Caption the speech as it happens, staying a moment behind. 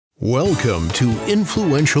Welcome to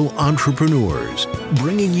Influential Entrepreneurs,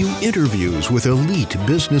 bringing you interviews with elite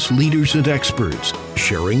business leaders and experts,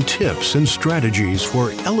 sharing tips and strategies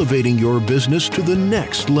for elevating your business to the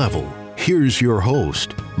next level. Here's your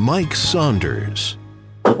host, Mike Saunders.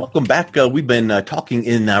 Welcome back. We've been talking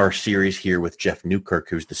in our series here with Jeff Newkirk,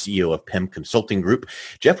 who's the CEO of PEM Consulting Group.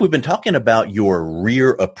 Jeff, we've been talking about your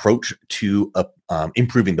REAR approach to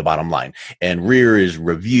improving the bottom line. And REAR is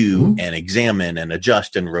review and examine and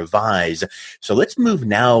adjust and revise. So let's move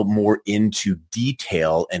now more into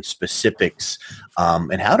detail and specifics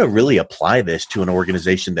and how to really apply this to an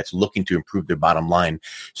organization that's looking to improve their bottom line.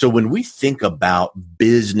 So when we think about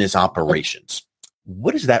business operations,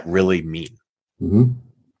 what does that really mean? Mm-hmm.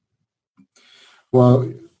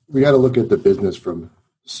 Well, we got to look at the business from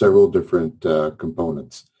several different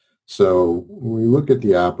components. So when we look at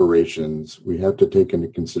the operations, we have to take into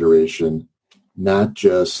consideration not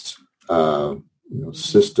just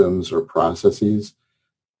systems or processes.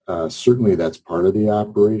 Certainly that's part of the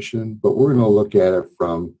operation, but we're going to look at it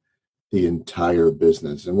from the entire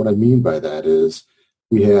business. And what I mean by that is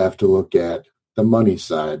we have to look at the money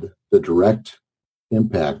side, the direct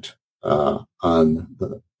impact on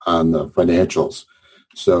the financials.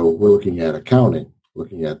 So we're looking at accounting,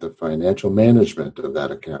 looking at the financial management of that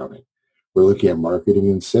accounting. We're looking at marketing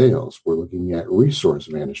and sales. We're looking at resource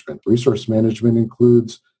management. Resource management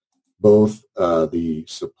includes both the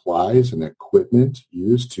supplies and equipment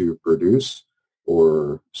used to produce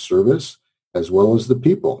or service, as well as the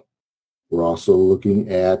people. We're also looking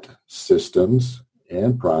at systems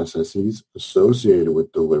and processes associated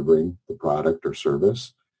with delivering the product or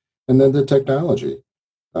service. And then the technology,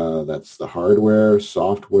 that's the hardware,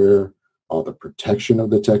 software, all the protection of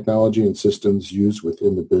the technology and systems used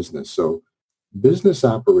within the business. So business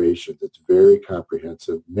operations, it's very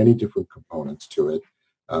comprehensive, many different components to it.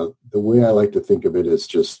 The way I like to think of it is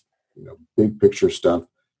just, big picture stuff.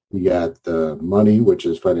 We got the money, which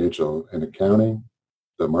is financial and accounting,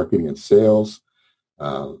 the marketing and sales,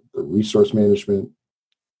 the resource management,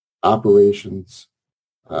 operations,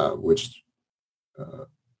 which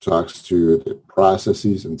talks to the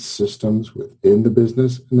processes and systems within the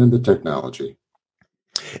business, and then the technology.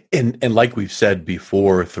 And like we've said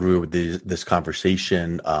before through this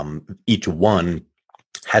conversation, each one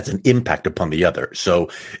has an impact upon the other. So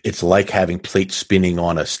it's like having plates spinning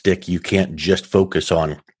on a stick. You can't just focus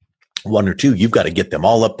on one or two. You've got to get them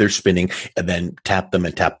all up there spinning and then tap them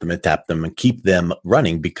and tap them and tap them and keep them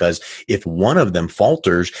running, because if one of them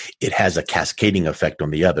falters, it has a cascading effect on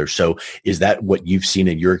the other. So is that what you've seen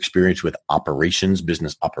in your experience with operations,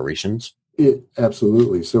 business operations?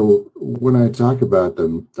 Absolutely. So when I talk about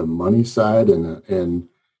the money side and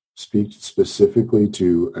speak specifically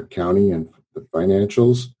to accounting and the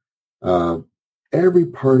financials, every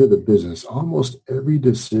part of the business, almost every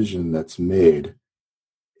decision that's made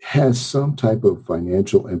has some type of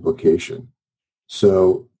financial implication.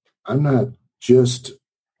 So I'm not just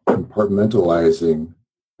compartmentalizing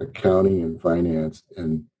accounting and finance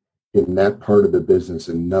and in that part of the business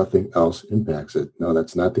and nothing else impacts it. No,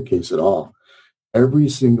 that's not the case at all. Every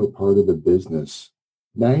single part of the business,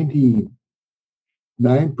 99%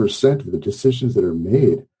 of the decisions that are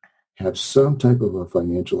made have some type of a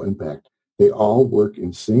financial impact. They all work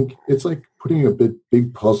in sync. It's like putting a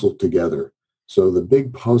big puzzle together. So the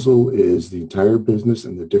big puzzle is the entire business,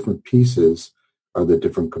 and the different pieces are the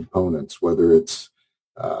different components, whether it's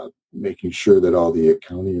making sure that all the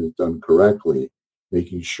accounting is done correctly,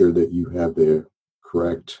 making sure that you have the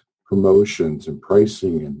correct promotions and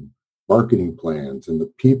pricing and marketing plans, and the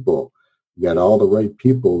people. You got all the right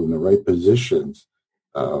people in the right positions,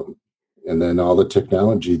 and then all the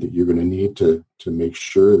technology that you're going to need to make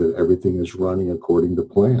sure that everything is running according to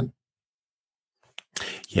plan.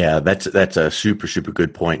 Yeah, that's a super, super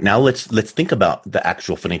good point. Now let's think about the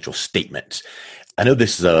actual financial statements. I know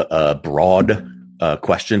this is a broad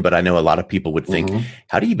question, but I know a lot of people would think,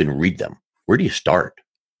 how do you even read them? Where do you start?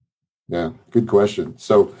 Yeah, good question.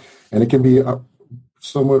 So, and it can be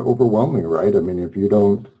somewhat overwhelming, right? I mean, if you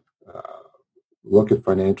don't look at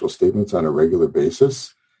financial statements on a regular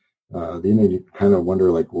basis, then you kind of wonder,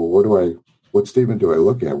 like, well, what statement do I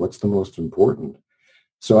look at? What's the most important?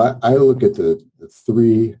 So I look at the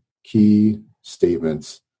three key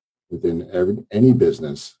statements within any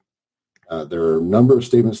business. There are a number of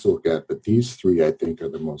statements to look at, but these three, I think, are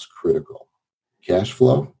the most critical. Cash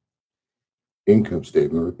flow, income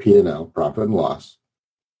statement, or P&L, profit and loss,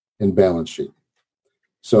 and balance sheet.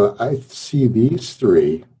 So I see these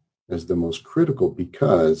three as the most critical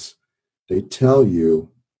because they tell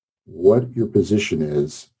you what your position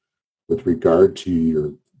is with regard to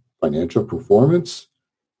your financial performance,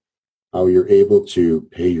 how you're able to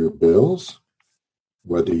pay your bills,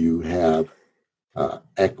 whether you have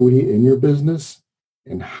equity in your business,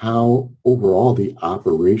 and how overall the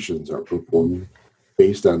operations are performing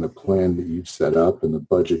based on the plan that you've set up and the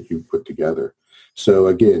budget you've put together. So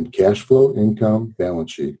again, cash flow, income,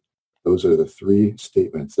 balance sheet. Those are the three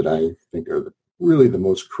statements that I think are really the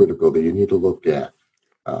most critical that you need to look at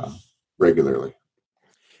regularly.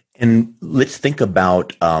 And let's think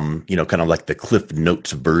about, kind of like the Cliff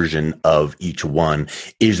Notes version of each one.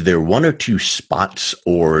 Is there one or two spots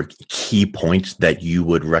or key points that you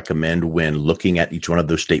would recommend when looking at each one of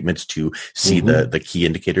those statements to see the key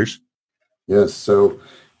indicators? Yes. So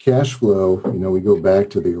cash flow, we go back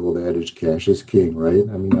to the old adage, cash is king, right?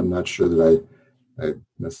 I mean, I'm not sure that I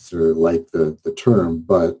necessarily like the term,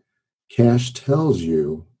 but cash tells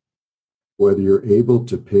you whether you're able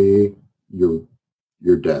to pay your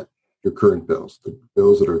debt, your current bills, the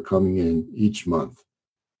bills that are coming in each month.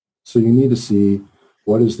 So you need to see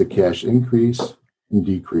what is the cash increase and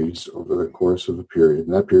decrease over the course of a period.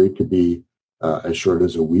 And that period could be as short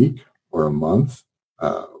as a week or a month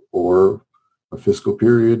or a fiscal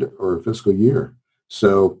period or a fiscal year.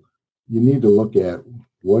 So you need to look at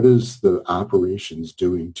what is the operations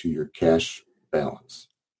doing to your cash balance.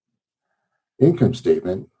 Income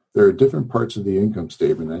statement, there are different parts of the income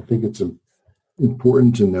statement. I think it's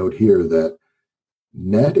important to note here that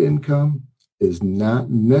net income is not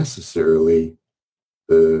necessarily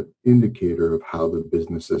the indicator of how the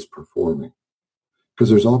business is performing, because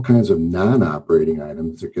there's all kinds of non-operating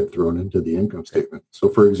items that get thrown into the income statement. So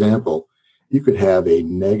for example, you could have a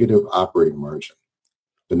negative operating margin.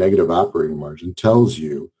 The negative operating margin tells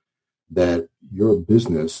you that your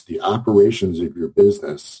business, the operations of your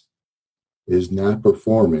business, is not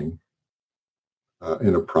performing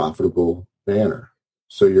in a profitable manner.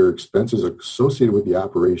 So your expenses associated with the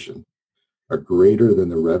operation are greater than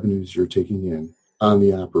the revenues you're taking in on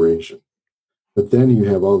the operation. But then you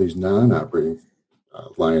have all these non-operating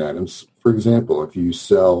line items. For example, if you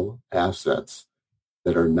sell assets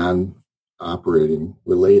that are non-operating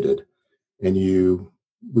related and you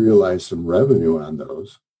realize some revenue on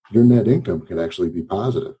those, your net income can actually be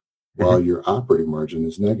positive while your operating margin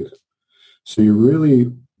is negative. So you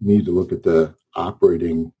really need to look at the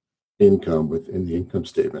operating income within the income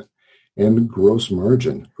statement. And gross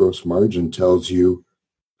margin. Gross margin tells you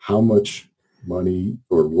how much money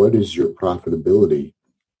or what is your profitability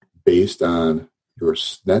based on your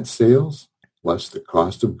net sales less the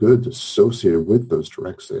cost of goods associated with those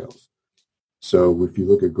direct sales. So if you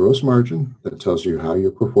look at gross margin, that tells you how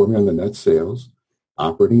you're performing on the net sales.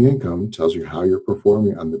 Operating income tells you how you're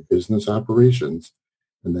performing on the business operations.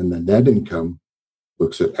 And then the net income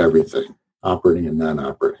looks at everything, operating and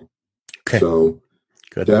non-operating. Okay. So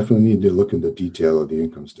good. Definitely need to look into detail of the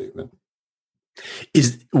income statement.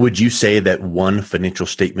 Would you say that one financial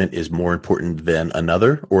statement is more important than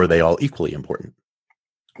another, or are they all equally important?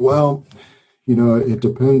 Well, it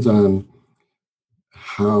depends on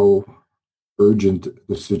how urgent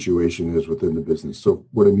the situation is within the business. So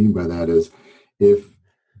what I mean by that is if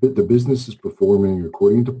the business is performing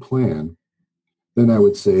according to plan, then I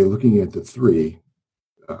would say looking at the three,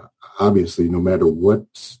 obviously, no matter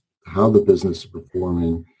how the business is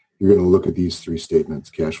performing, you're going to look at these three statements: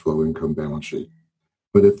 cash flow, income, balance sheet.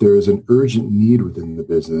 But if there is an urgent need within the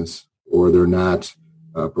business, or they're not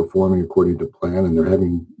performing according to plan and they're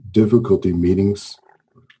having difficulty meeting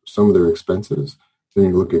some of their expenses, then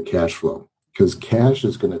you look at cash flow, because cash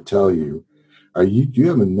is going to tell you, do you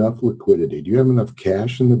have enough liquidity? Do you have enough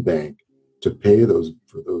cash in the bank to pay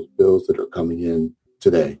for those bills that are coming in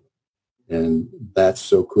today? And that's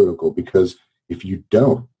so critical, because if you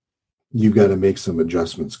don't, you got to make some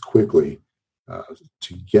adjustments quickly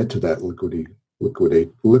to get to that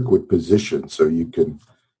liquid position, so you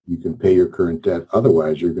can pay your current debt.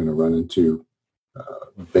 Otherwise, you're going to run into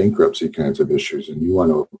bankruptcy kinds of issues, and you want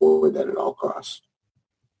to avoid that at all costs.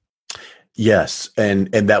 Yes, and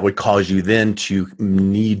that would cause you then to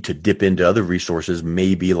need to dip into other resources,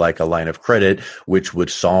 maybe like a line of credit, which would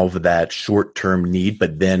solve that short-term need,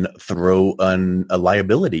 but then throw a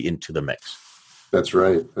liability into the mix. That's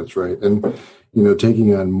right. And,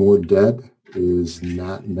 taking on more debt is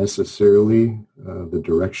not necessarily the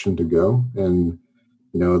direction to go. And,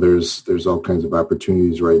 there's all kinds of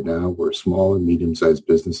opportunities right now where small and medium-sized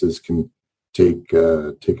businesses can take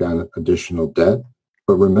on additional debt.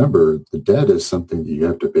 But remember, the debt is something that you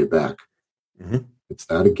have to pay back. Mm-hmm. It's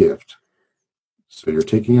not a gift. So you're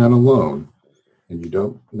taking on a loan, and you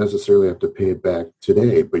don't necessarily have to pay it back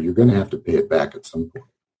today, but you're going to have to pay it back at some point.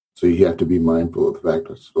 So you have to be mindful of the fact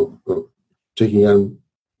that taking on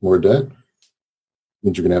more debt,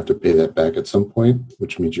 means you're going to have to pay that back at some point,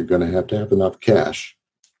 which means you're going to have enough cash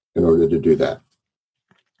in order to do that.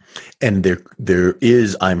 And there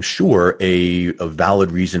is, I'm sure, a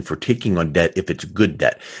valid reason for taking on debt if it's good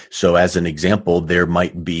debt. So as an example, there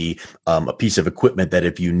might be a piece of equipment that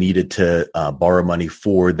if you needed to borrow money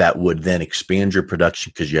for, that would then expand your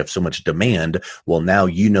production because you have so much demand. Well, now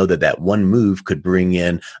you know that one move could bring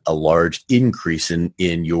in a large increase in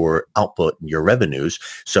your output and your revenues.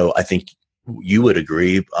 So I think you would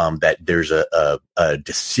agree that there's a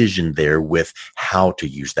decision there with how to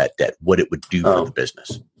use that debt, what it would do for the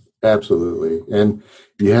business. Absolutely. And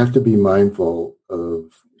you have to be mindful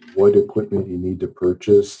of what equipment you need to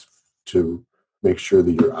purchase to make sure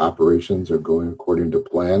that your operations are going according to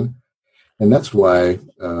plan. And that's why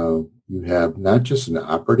you have not just an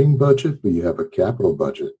operating budget, but you have a capital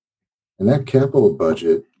budget. And that capital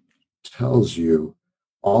budget tells you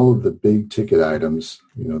all of the big ticket items,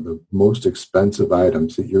 the most expensive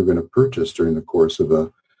items that you're going to purchase during the course of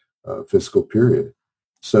a fiscal period.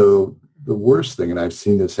 So the worst thing, and I've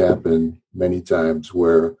seen this happen many times,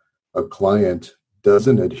 where a client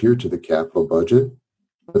doesn't adhere to the capital budget,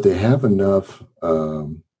 but they have enough,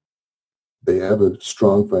 they have a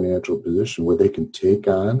strong financial position where they can take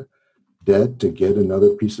on debt to get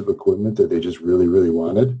another piece of equipment that they just really, really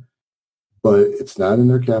wanted, but it's not in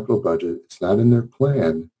their capital budget, it's not in their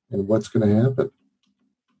plan, and what's going to happen?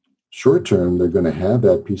 Short term, they're going to have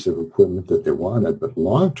that piece of equipment that they wanted, but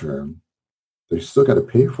long term, they still got to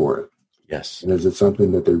pay for it. Yes. And is it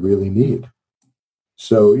something that they really need?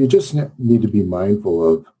 So you just need to be mindful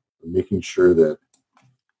of making sure that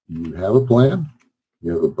you have a plan,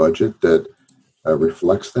 you have a budget that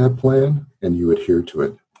reflects that plan, and you adhere to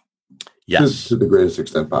it. Yes. To the greatest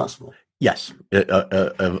extent possible. Yes,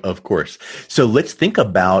 of course. So let's think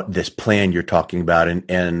about this plan you're talking about.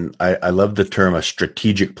 And I love the term a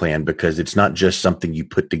strategic plan because it's not just something you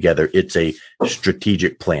put together. It's a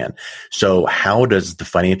strategic plan. So how does the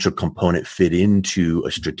financial component fit into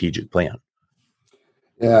a strategic plan?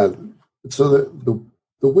 Yeah. So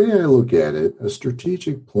the way I look at it, a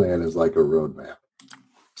strategic plan is like a roadmap.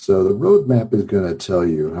 So the roadmap is going to tell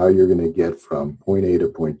you how you're going to get from point A to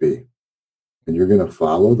point B. And you're going to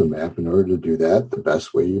follow the map in order to do that the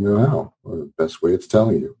best way you know how, or the best way it's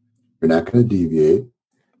telling you. You're not going to deviate,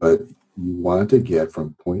 but you want to get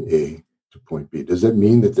from point A to point B. Does that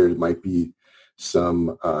mean that there might be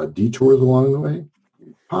some detours along the way?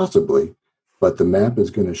 Possibly, but the map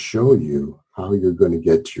is going to show you how you're going to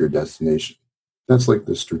get to your destination. That's like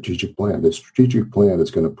the strategic plan. The strategic plan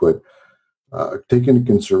is going to put, take into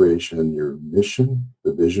consideration your mission,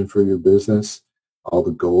 the vision for your business, all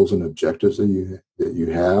the goals and objectives that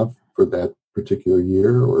you have for that particular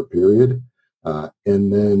year or period,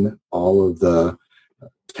 and then all of the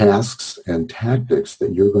tasks and tactics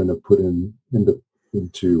that you're going to put into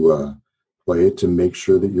play to make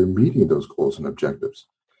sure that you're meeting those goals and objectives.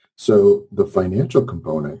 So the financial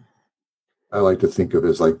component, I like to think of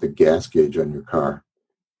as like the gas gauge on your car,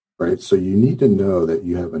 right? So you need to know that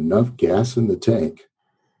you have enough gas in the tank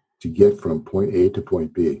to get from point A to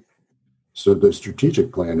point B. So the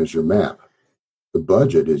strategic plan is your map. The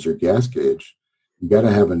budget is your gas gauge. You got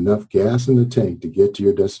to have enough gas in the tank to get to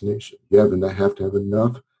your destination. You have to have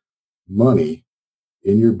enough money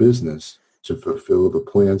in your business to fulfill the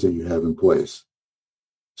plans that you have in place.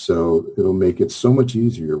 So it'll make it so much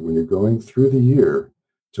easier when you're going through the year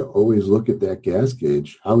to always look at that gas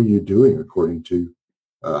gauge. How are you doing according to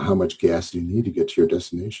how much gas do you need to get to your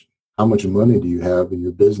destination? How much money do you have in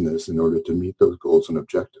your business in order to meet those goals and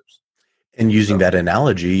objectives? And using that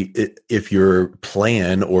analogy, if your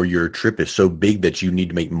plan or your trip is so big that you need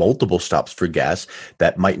to make multiple stops for gas,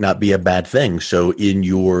 that might not be a bad thing. So in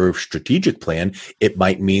your strategic plan, it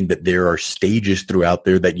might mean that there are stages throughout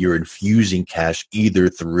there that you're infusing cash either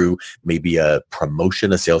through maybe a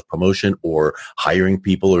promotion, a sales promotion, or hiring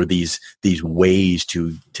people, or these ways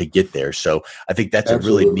to get there. So I think that's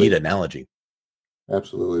Absolutely. A really neat analogy.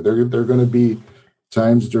 Absolutely. They're going to be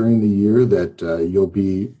times during the year that you'll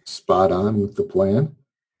be spot on with the plan,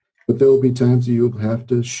 but there will be times that you'll have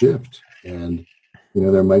to shift. And,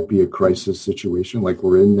 there might be a crisis situation like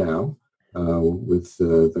we're in now with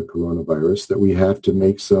the coronavirus that we have to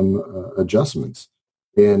make some adjustments.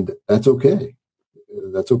 And that's okay.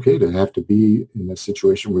 That's okay to have to be in a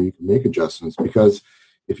situation where you can make adjustments, because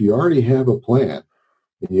if you already have a plan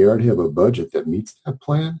and you already have a budget that meets that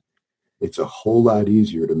plan, it's a whole lot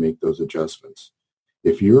easier to make those adjustments.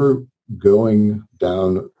 If you're going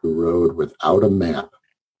down the road without a map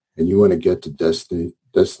and you want to get to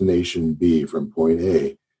destination B from point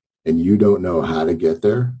A and you don't know how to get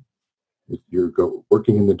there, you're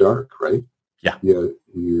working in the dark, right? Yeah.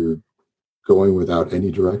 You're going without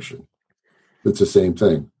any direction. It's the same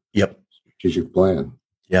thing. Yep. Strategic plan.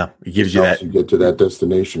 Yeah. It gives you that. You get to that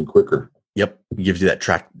destination quicker. Yep. It gives you that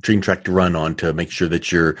train track to run on to make sure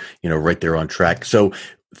that you're, right there on track. So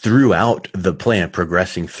throughout the plan,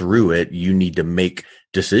 progressing through it, you need to make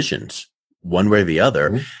decisions one way or the other.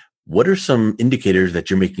 Mm-hmm. What are some indicators that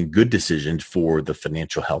you're making good decisions for the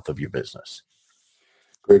financial health of your business?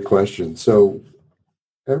 Great question. So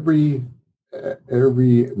every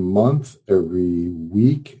month, every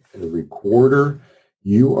week, every quarter,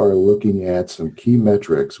 you are looking at some key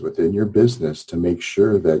metrics within your business to make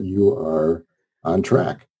sure that you are on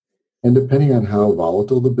track. And depending on how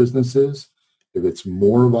volatile the business is, if it's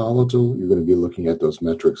more volatile, you're going to be looking at those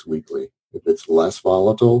metrics weekly. If it's less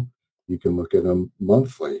volatile, you can look at them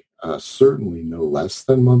monthly. Certainly no less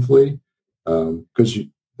than monthly, because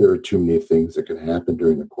there are too many things that can happen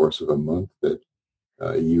during the course of a month that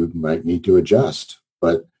you might need to adjust.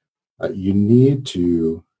 But you need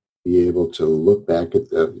to be able to look back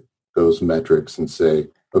at those metrics and say,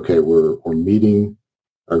 okay, we're meeting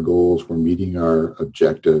our goals, we're meeting our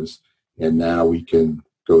objectives, and now we can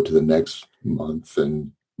go to the next month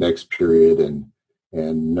and next period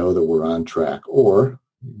and know that we're on track. Or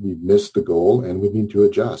we missed the goal and we need to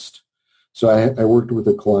adjust. So I worked with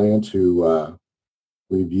a client who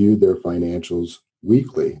reviewed their financials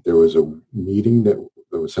weekly. There was a meeting that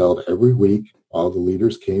was held every week. All the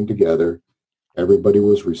leaders came together. Everybody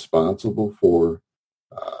was responsible for,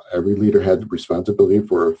 every leader had the responsibility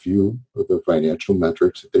for a few of the financial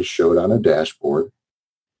metrics that they showed on a dashboard.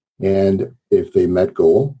 And if they met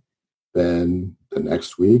goal, then the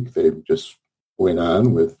next week they just went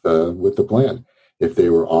on with the plan. If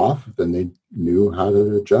they were off, then they knew how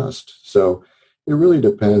to adjust. So it really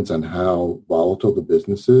depends on how volatile the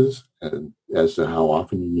business is and as to how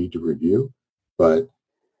often you need to review. But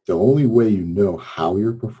the only way you know how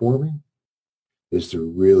you're performing is to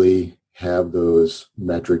really have those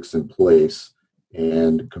metrics in place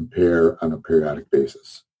and compare on a periodic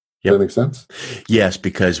basis. Does that make sense? Yes,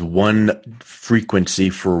 because one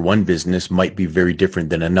frequency for one business might be very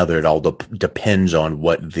different than another. It all depends on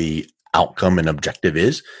what the outcome and objective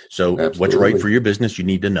is. So Absolutely. What's right for your business, you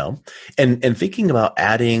need to know. And thinking about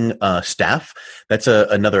adding staff, that's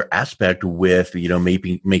another aspect with,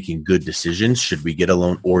 maybe making good decisions. Should we get a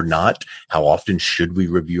loan or not? How often should we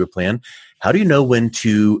review a plan? How do you know when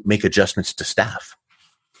to make adjustments to staff?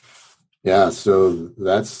 Yeah, so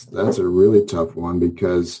that's a really tough one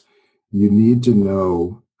because you need to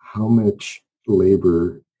know how much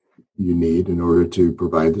labor you need in order to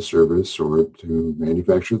provide the service or to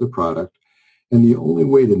manufacture the product. And the only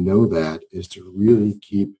way to know that is to really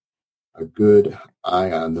keep a good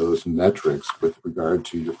eye on those metrics with regard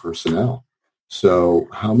to your personnel. So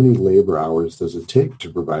how many labor hours does it take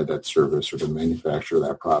to provide that service or to manufacture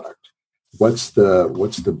that product? What's the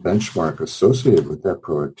benchmark associated with that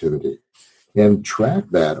productivity? And track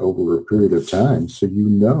that over a period of time so you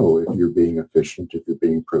know if you're being efficient, if you're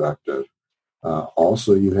being productive.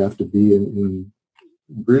 Also, you have to be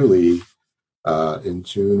really in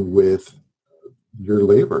tune with your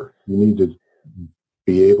labor. You need to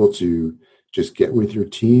be able to just get with your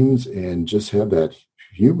teams and just have that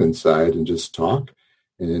human side and just talk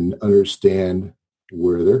and understand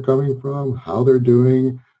where they're coming from, how they're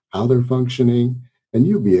doing, how they're functioning, and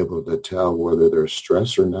you'll be able to tell whether they're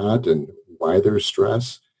stressed or not and why they're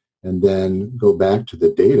stressed, and then go back to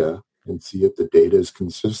the data and see if the data is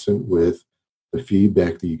consistent with the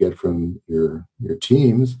feedback that you get from your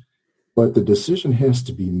teams. But the decision has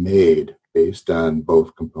to be made based on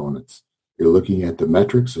both components. You're looking at the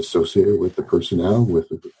metrics associated with the personnel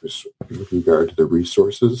with regard to the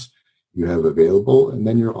resources you have available, and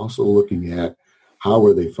then you're also looking at how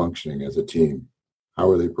are they functioning as a team? How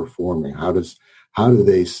are they performing? How do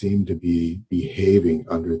they seem to be behaving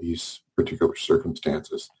under these particular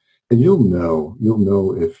circumstances? And you'll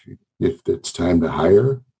know if it's time to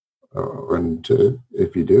hire, and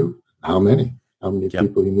if you do, how many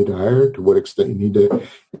people you need to hire, to what extent you need to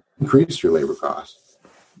increase your labor costs.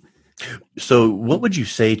 So what would you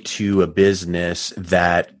say to a business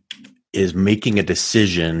that is making a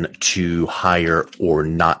decision to hire or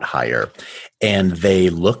not hire, and they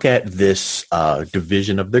look at this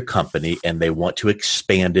division of their company and they want to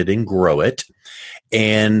expand it and grow it,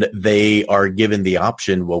 and they are given the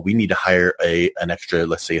option, well, we need to hire an extra,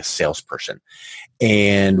 let's say, a salesperson,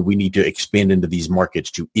 and we need to expand into these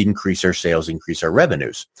markets to increase our sales, increase our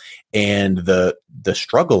revenues. And the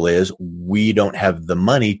struggle is we don't have the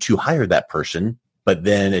money to hire that person. But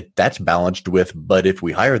then that's balanced with, but if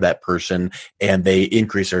we hire that person and they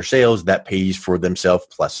increase our sales, that pays for themselves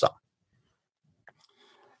plus some.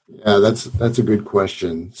 Yeah, that's a good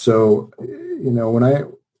question. So, when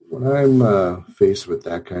I'm faced with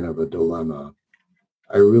that kind of a dilemma,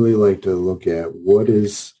 I really like to look at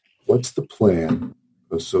what's the plan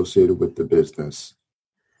associated with the business.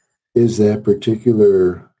 Is that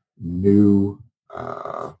particular new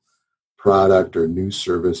product or new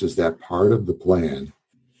service, is that part of the plan,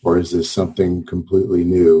 or is this something completely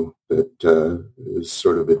new that is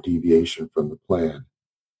sort of a deviation from the plan?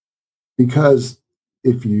 Because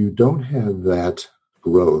if you don't have that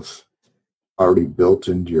growth already built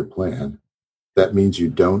into your plan, that means you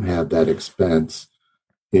don't have that expense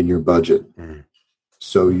in your budget. Mm.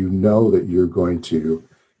 So you know that you're going to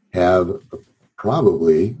have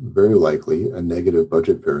probably, very likely, a negative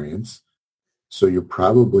budget variance. So you're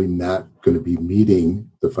probably not going to be meeting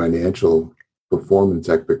the financial performance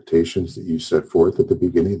expectations that you set forth at the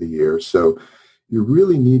beginning of the year. So you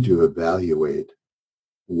really need to evaluate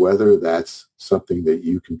whether that's something that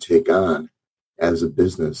you can take on as a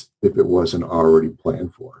business if it wasn't already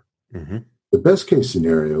planned for. Mm-hmm. The best case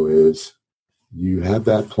scenario is you have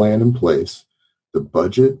that plan in place. The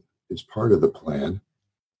budget is part of the plan.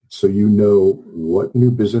 So you know what new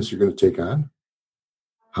business you're going to take on,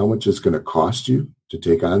 how much it's going to cost you to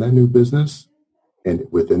take on that new business, and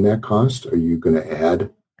within that cost, are you going to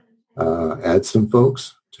add some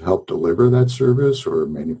folks to help deliver that service or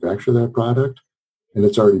manufacture that product? And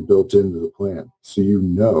it's already built into the plan. So you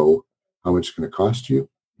know how much it's going to cost you.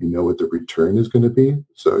 You know what the return is going to be.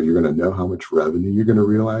 So you're going to know how much revenue you're going to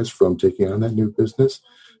realize from taking on that new business.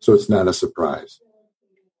 So it's not a surprise.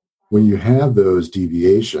 When you have those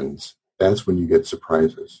deviations, that's when you get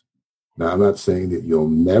surprises. Now, I'm not saying that you'll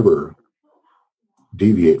never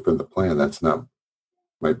deviate from the plan. That's not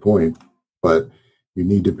my point. But you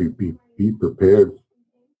need to be prepared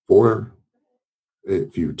for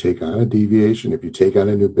if you take on a deviation, if you take on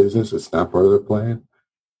a new business, it's not part of the plan,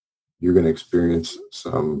 you're going to experience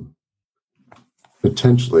some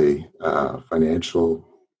potentially financial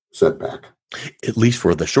setback. At least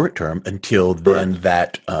for the short term, until then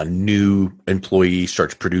that new employee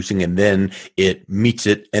starts producing, and then it meets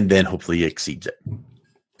it, and then hopefully exceeds it.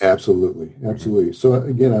 Absolutely. Absolutely. So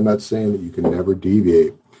again, I'm not saying that you can never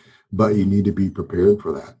deviate, but you need to be prepared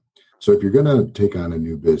for that. So if you're going to take on a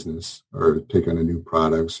new business or take on a new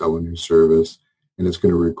product, sell a new service, and it's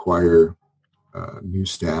going to require new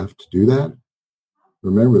staff to do that,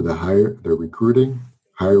 remember the recruiting,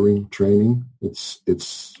 hiring, training,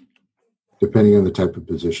 it's depending on the type of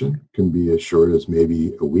position, can be as short as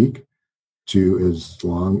maybe a week to as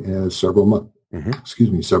long as several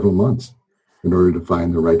months in order to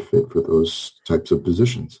find the right fit for those types of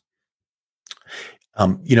positions.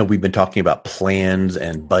 We've been talking about plans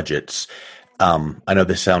and budgets. I know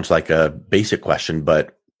this sounds like a basic question,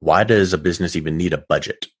 but why does a business even need a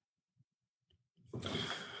budget?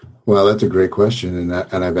 Well, that's a great question. And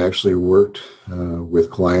I've actually worked with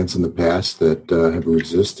clients in the past that have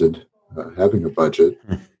resisted having a budget.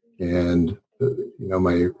 And,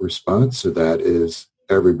 my response to that is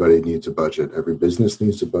everybody needs a budget. Every business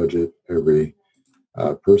needs a budget. Every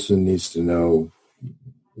person needs to know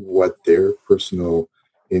what their personal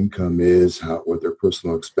income is, what their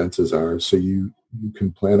personal expenses are, so you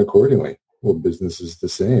can plan accordingly. Well, business is the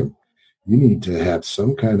same. You need to have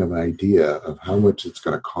some kind of idea of how much it's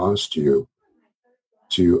going to cost you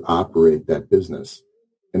to operate that business.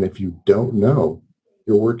 And if you don't know,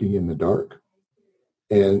 you're working in the dark.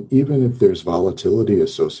 And even if there's volatility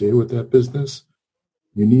associated with that business,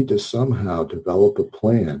 you need to somehow develop a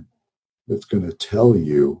plan that's going to tell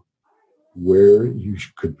you where you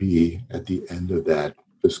could be at the end of that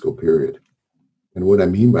fiscal period. And what I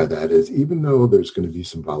mean by that is, even though there's going to be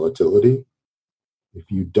some volatility, if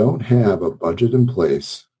you don't have a budget in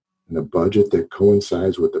place and a budget that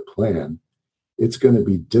coincides with the plan, it's going to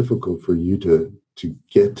be difficult for you to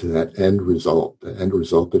get to that end result, the end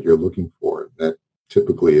result that you're looking for. That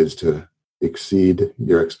typically is to exceed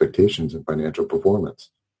your expectations in financial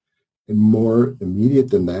performance. And more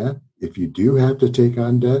immediate than that, if you do have to take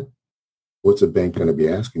on debt, what's a bank going to be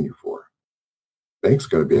asking you for? Bank's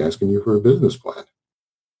going to be asking you for a business plan.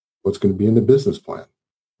 What's going to be in the business plan?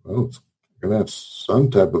 Well, it's going to have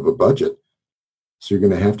some type of a budget. So you're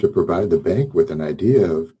going to have to provide the bank with an idea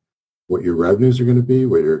of what your revenues are going to be,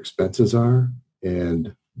 what your expenses are.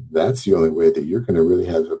 And that's the only way that you're going to really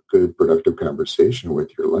have a good, productive conversation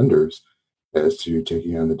with your lenders as to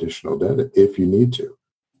taking on additional debt if you need to.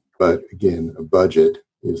 But again, a budget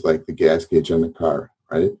is like the gas gauge on the car,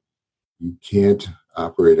 right? You can't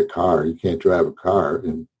operate a car. You can't drive a car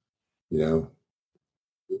and,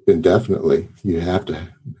 indefinitely. You have to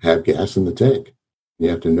have gas in the tank. You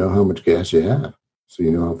have to know how much gas you have so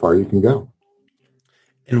you know how far you can go.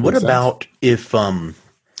 And what Make sense? about if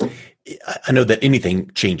I know that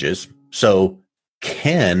anything changes. So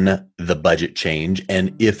can the budget change?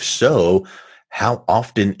 And if so, how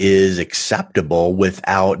often is acceptable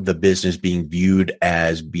without the business being viewed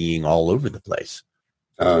as being all over the place?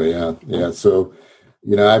 Oh yeah, yeah. So,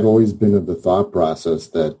 I've always been of the thought process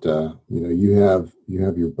that you have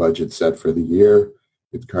your budget set for the year.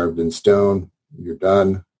 It's carved in stone. You're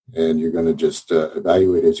done, and you're going to just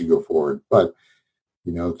evaluate as you go forward. But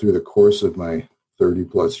through the course of my 30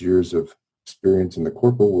 plus years of experience in the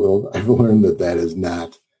corporate world, I've learned that is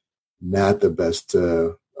not the best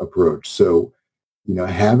approach. So,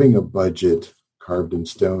 having a budget carved in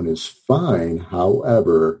stone is fine.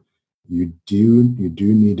 However, you do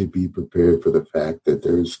need to be prepared for the fact that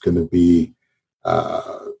there's going to be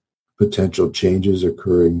potential changes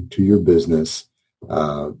occurring to your business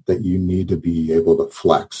that you need to be able to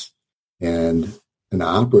flex. And an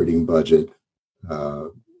operating budget,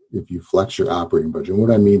 if you flex your operating budget, and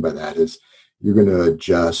what I mean by that is you're going to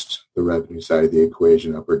adjust the revenue side of the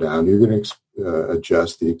equation up or down. You're going to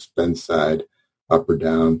adjust the expense side up or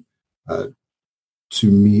down to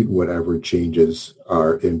meet whatever changes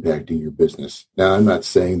are impacting your business. Now, I'm not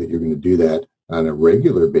saying that you're going to do that on a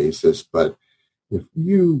regular basis, but if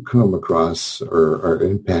you come across or are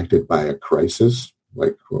impacted by a crisis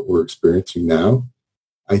like what we're experiencing now,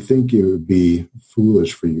 I think it would be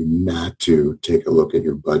foolish for you not to take a look at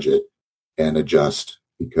your budget and adjust,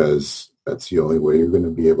 because that's the only way you're going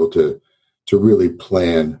to be able to really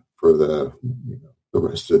plan for the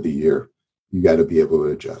rest of the year. You got to be able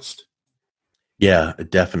to adjust. Yeah,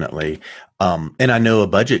 definitely. And I know a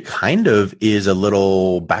budget kind of is a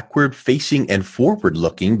little backward facing and forward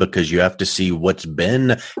looking, because you have to see what's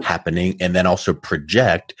been happening and then also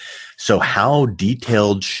project. So how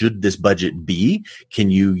detailed should this budget be? Can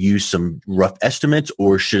you use some rough estimates,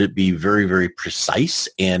 or should it be very, very precise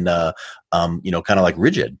and, kind of like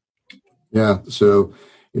rigid? Yeah. So,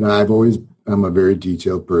 I'm a very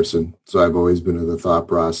detailed person. So I've always been of the thought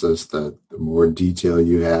process that the more detail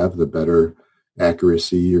you have, the better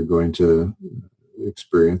accuracy you're going to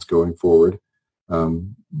experience going forward.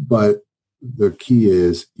 But the key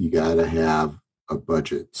is you got to have a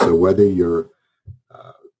budget. So whether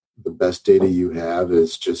the best data you have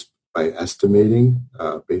is just by estimating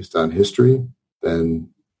based on history, then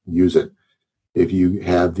use it. If you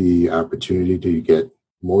have the opportunity to get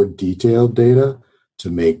more detailed data to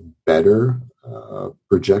make better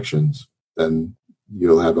projections, then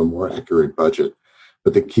you'll have a more accurate budget.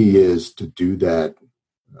 But the key is to do that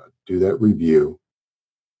review,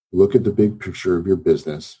 look at the big picture of your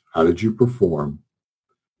business. How did you perform?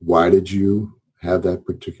 Why did you have that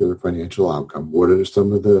particular financial outcome? What are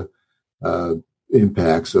some of the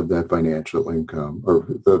impacts of that financial income or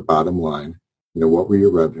the bottom line? What were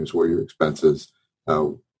your revenues? What were your expenses?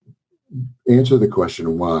 Answer the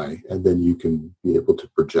question why, and then you can be able to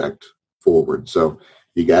project forward. So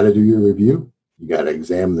you got to do your review. You got to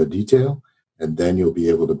examine the detail, and then you'll be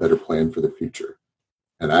able to better plan for the future.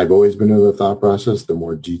 And I've always been in the thought process, the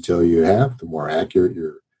more detail you have, the more accurate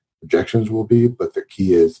your projections will be. But the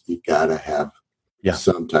key is you got to have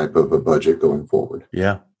some type of a budget going forward.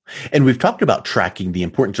 Yeah. And we've talked about tracking, the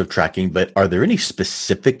importance of tracking, but are there any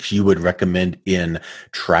specifics you would recommend in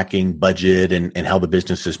tracking budget and how the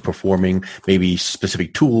business is performing, maybe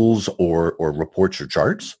specific tools or reports or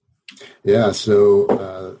charts? Yeah.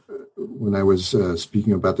 So when I was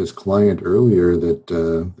speaking about this client earlier, that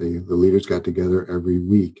the leaders got together every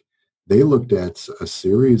week, they looked at a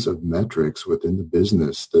series of metrics within the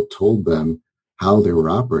business that told them how they were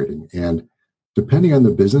operating. And depending on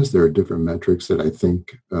the business, there are different metrics that I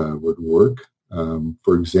think would work.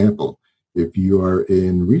 For example, if you are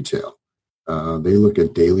in retail, they look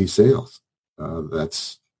at daily sales.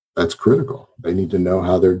 That's critical. They need to know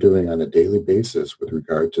how they're doing on a daily basis with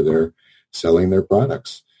regard to their selling their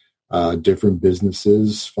products. Different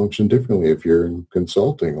businesses function differently. If you're in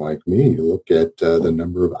consulting like me, you look at the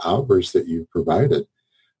number of hours that you've provided.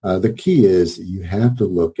 The key is you have to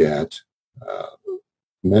look at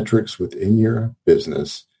metrics within your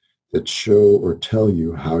business that show or tell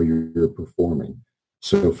you how you're performing.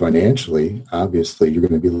 So financially, obviously, you're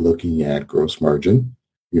going to be looking at gross margin.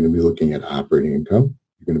 You're going to be looking at operating income.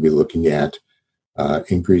 You're going to be looking at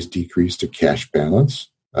increase, decrease to cash balance.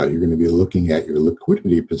 You're going to be looking at your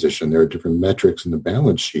liquidity position. There are different metrics in the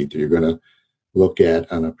balance sheet that you're going to look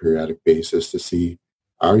at on a periodic basis to see,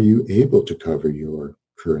 are you able to cover your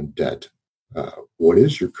current debt? What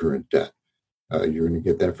is your current debt? You're going to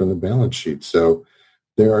get that from the balance sheet. So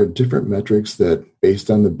there are different metrics that, based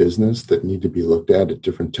on the business, that need to be looked at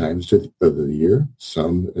different times of the year.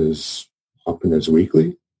 Some is often as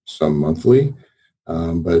weekly, some monthly.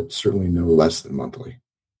 but certainly no less than monthly.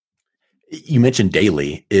 You mentioned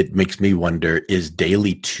daily. It makes me wonder, is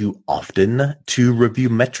daily too often to review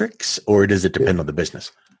metrics, or does it depend on the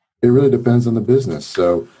business? It really depends on the business.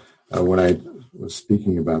 So when I was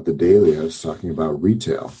speaking about the daily, I was talking about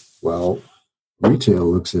retail. Well, retail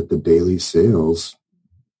looks at the daily sales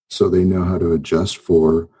so they know how to adjust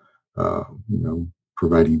for,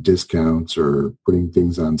 providing discounts or putting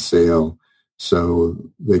things on sale so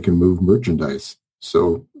they can move merchandise.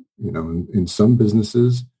 So, in some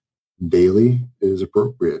businesses, daily is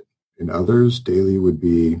appropriate. In others, daily would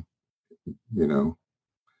be,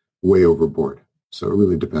 way overboard. So it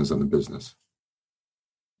really depends on the business.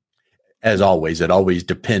 As always, it always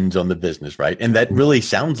depends on the business, right? And that really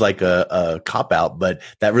sounds like a cop-out, but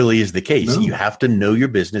that really is the case. No. You have to know your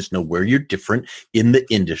business, know where you're different in the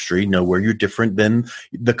industry, know where you're different than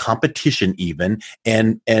the competition even,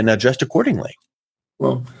 and adjust accordingly.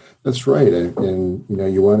 Well, that's right. And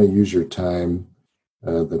you want to use your time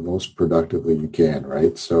the most productively you can,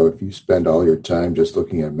 right? So if you spend all your time just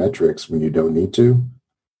looking at metrics when you don't need to,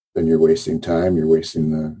 then you're wasting time, you're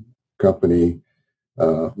wasting the company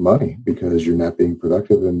money because you're not being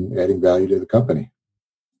productive and adding value to the company.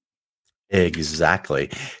 Exactly.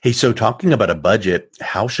 Hey, so talking about a budget,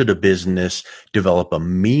 how should a business develop a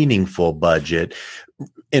meaningful budget?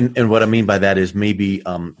 And what I mean by that is maybe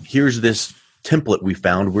here's this template we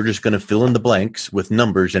found. We're just going to fill in the blanks with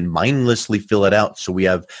numbers and mindlessly fill it out so we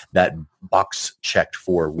have that box checked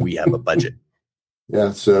for we have a budget.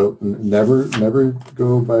 Yeah, so never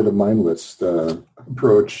go by the mindless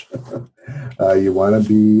approach. You want to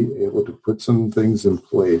be able to put some things in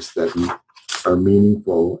place that are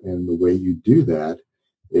meaningful, and the way you do that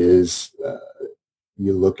is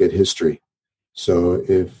you look at history. So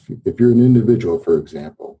if you're an individual, for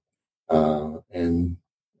example, and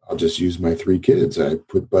I'll just use my 3 kids. I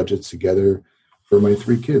put budgets together for my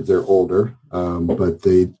 3 kids. They're older, but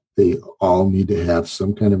they all need to have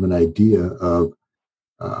some kind of an idea of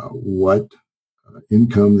what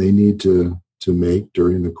income they need to make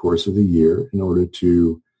during the course of the year in order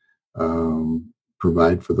to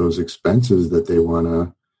provide for those expenses that they want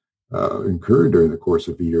to incur during the course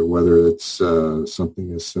of the year, whether it's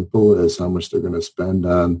something as simple as how much they're going to spend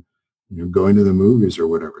on going to the movies or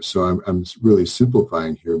whatever. So I'm really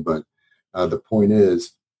simplifying here, but the point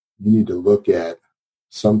is you need to look at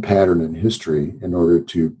some pattern in history in order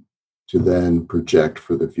to then project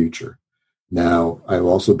for the future. Now, I've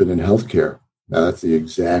also been in healthcare. Now, that's the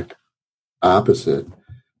exact opposite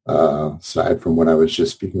side from what I was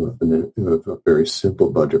just speaking of a very simple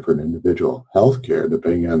budget for an individual. Healthcare,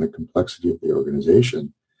 depending on the complexity of the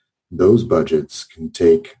organization, those budgets can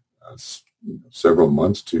take several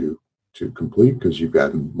months to complete because you've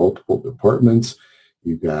got multiple departments,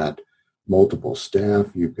 you've got multiple staff,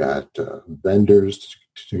 you've got vendors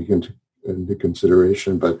to take into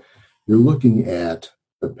consideration, but you're looking at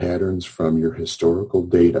the patterns from your historical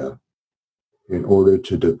data in order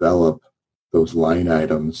to develop those line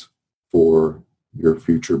items for your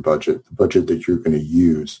future budget, the budget that you're going to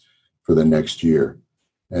use for the next year.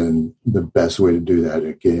 And the best way to do that,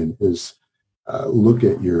 again, is look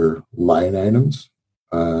at your line items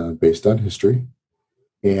based on history,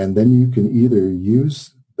 and then you can either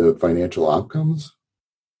use the financial outcomes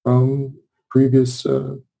from previous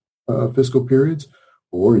fiscal periods,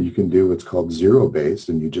 or you can do what's called zero-based,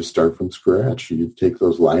 and you just start from scratch. You take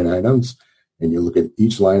those line items, and you look at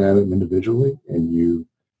each line item individually, and you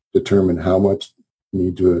determine how much you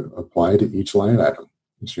need to apply to each line item,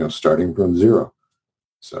 starting from zero.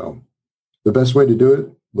 So the best way to do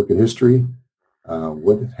it, look at history,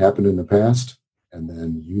 what happened in the past, and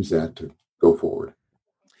then use that to go forward.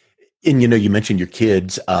 And, you mentioned your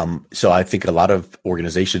kids. So I think a lot of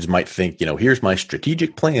organizations might think, here's my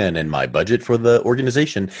strategic plan and my budget for the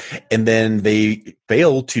organization. And then they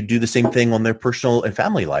fail to do the same thing on their personal and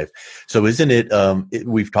family life. So isn't it,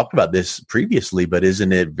 we've talked about this previously, but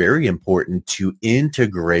isn't it very important to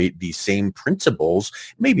integrate these same principles,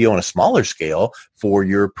 maybe on a smaller scale, for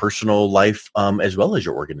your personal life as well as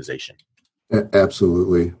your organization?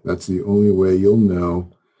 Absolutely. That's the only way you'll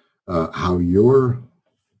know how you're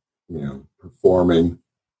performing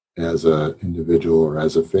as an individual or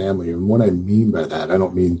as a family. And what I mean by that, I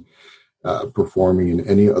don't mean performing in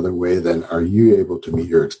any other way than are you able to meet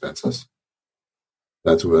your expenses?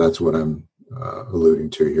 That's what I'm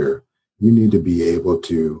alluding to here. You need to be able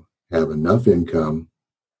to have enough income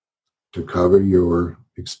to cover your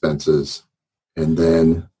expenses and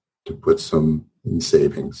then to put some in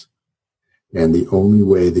savings. And the only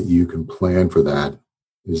way that you can plan for that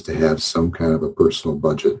is to have some kind of a personal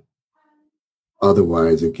budget.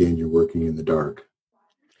 Otherwise, again, you're working in the dark.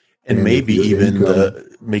 And And if maybe your even income,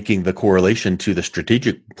 the making the correlation to the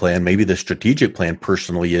strategic plan, maybe the strategic plan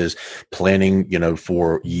personally is planning,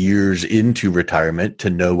 for years into retirement to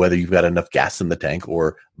know whether you've got enough gas in the tank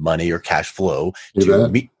or money or cash flow you to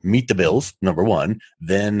bet. meet the bills, number one,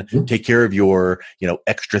 then Yeah. take care of your,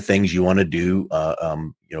 extra things you want to do,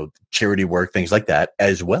 charity work, things like that,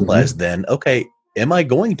 as well as Mhm. then, okay, am I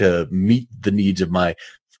going to meet the needs of my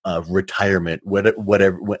retirement,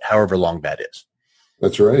 however long that is?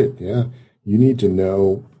 That's right. Yeah. You need to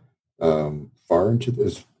know far into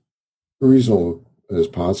as reasonable as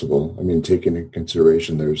possible. I mean, taking into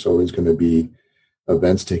consideration, there's always going to be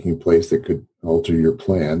events taking place that could alter your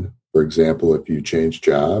plan. For example, if you change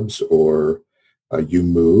jobs or you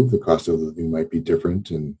move, the cost of living might be different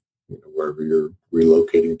and wherever you're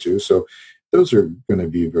relocating to. So those are going to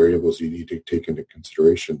be variables you need to take into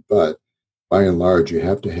consideration. But by and large, you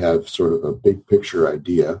have to have sort of a big picture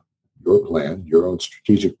idea, your plan, your own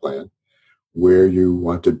strategic plan, where you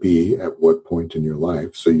want to be at what point in your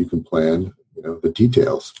life so you can plan, the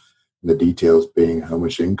details. And the details being how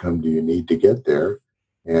much income do you need to get there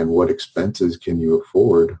and what expenses can you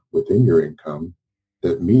afford within your income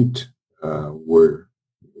that meet where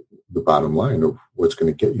the bottom line of what's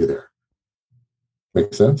going to get you there.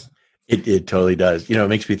 Make sense? It totally does. It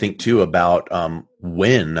makes me think too about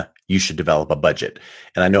when you should develop a budget.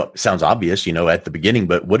 And I know it sounds obvious, at the beginning,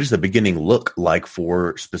 but what does the beginning look like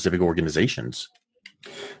for specific organizations?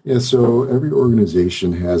 Yeah, so every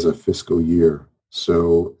organization has a fiscal year.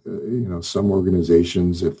 So, some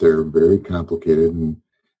organizations, if they're very complicated, and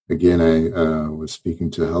again, I was speaking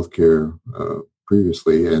to healthcare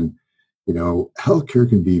previously, and, healthcare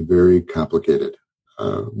can be very complicated.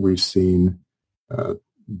 We've seen uh,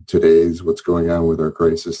 today's what's going on with our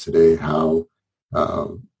crisis today, how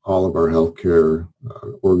all of our healthcare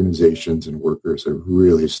organizations and workers have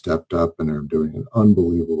really stepped up and are doing an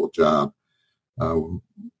unbelievable job um,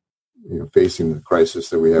 facing the crisis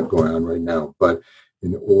that we have going on right now. But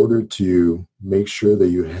in order to make sure that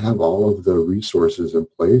you have all of the resources in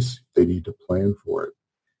place, they need to plan for it.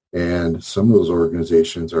 And some of those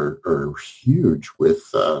organizations are huge with,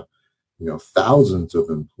 thousands of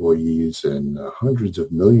employees and hundreds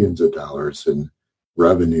of millions of dollars in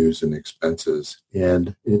revenues and expenses.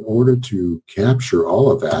 And in order to capture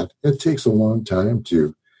all of that, it takes a long time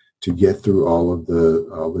to get through all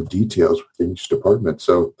the details within each department.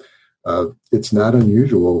 So it's not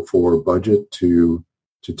unusual for a budget to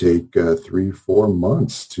take 3-4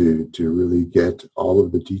 months to really get all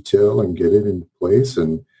of the detail and get it in place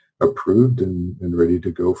and approved and ready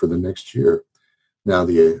to go for the next year. Now,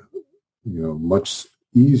 the much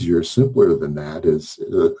easier, simpler than that is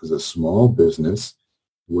a small business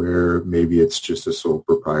where maybe it's just a sole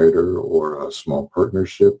proprietor or a small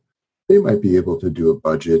partnership. They might be able to do a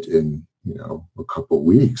budget in a couple of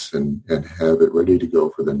weeks and have it ready to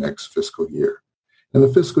go for the next fiscal year. And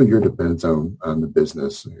the fiscal year depends on the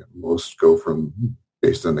business. Most go from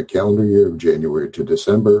based on the calendar year of January to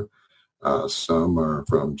December. Some are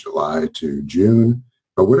from July to June.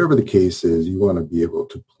 But whatever the case is, you want to be able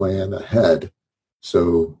to plan ahead.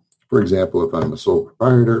 So, for example, if I'm a sole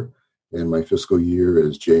proprietor and my fiscal year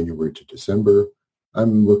is January to December,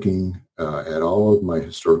 I'm looking at all of my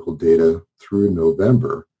historical data through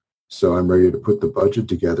November. So I'm ready to put the budget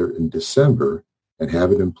together in December and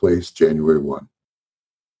have it in place January 1.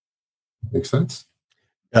 Make sense?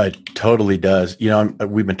 It totally does.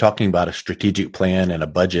 We've been talking about a strategic plan and a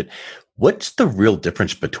budget. What's the real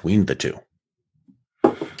difference between the two?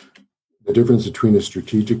 The difference between a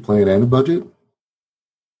strategic plan and a budget?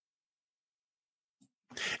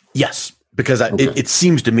 Yes, because Okay. it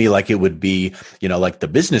seems to me like it would be, like the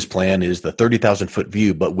business plan is the 30,000-foot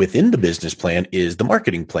view, but within the business plan is the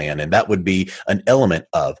marketing plan, and that would be an element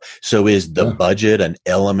of. So is the budget an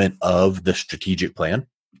element of the strategic plan?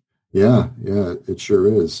 Yeah, it sure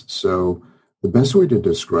is. So the best way to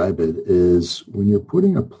describe it is when you're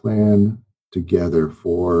putting a plan together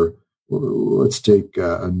for, let's take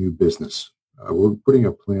a new business. We're putting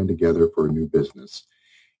a plan together for a new business.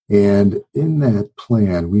 And in that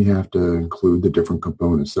plan, we have to include the different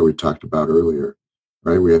components that we talked about earlier,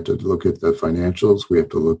 right? We have to look at the financials. We have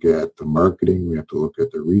to look at the marketing. We have to look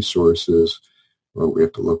at the resources. We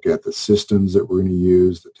have to look at the systems that we're going to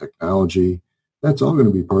use, the technology. That's all going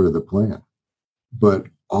to be part of the plan. But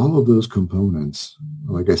all of those components,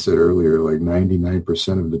 like I said earlier, like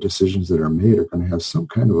 99% of the decisions that are made are going to have some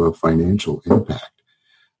kind of a financial impact.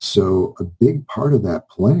 So a big part of that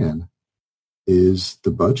plan is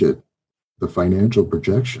the budget, the financial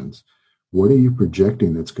projections. What are you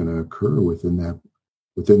projecting that's going to occur within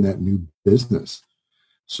that new business?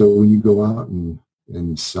 So when you go out and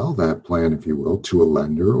and sell that plan, if you will, to a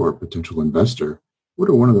lender or a potential investor,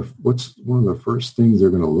 what's one of the first things they're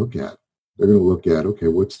going to look at? They're going to look at, okay,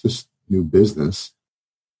 what's this new business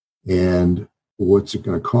and what's it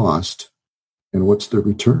going to cost and what's the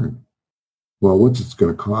return? Well, what's it's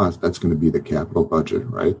going to cost? That's going to be the capital budget,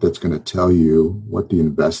 right? That's going to tell you what the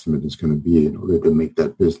investment is going to be in order to make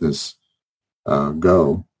that business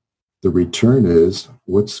go. The return is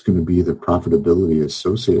what's going to be the profitability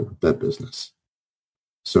associated with that business.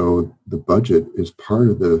 So the budget is part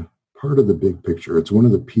of the big picture. It's one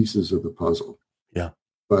of the pieces of the puzzle. Yeah.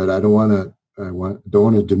 But I don't want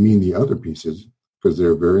to demean the other pieces because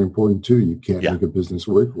they're very important too. You can't make a business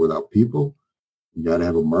work without people. You got to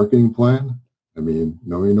have a marketing plan. I mean,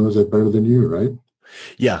 nobody knows that better than you, right?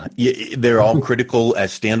 Yeah. They're all critical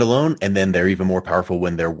as standalone, and then they're even more powerful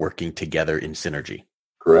when they're working together in synergy.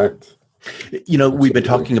 Correct. We've been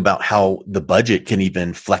talking about how the budget can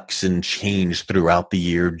even flex and change throughout the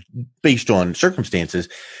year based on circumstances.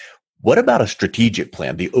 What about a strategic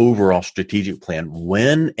plan, the overall strategic plan?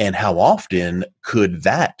 When and how often could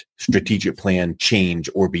that strategic plan change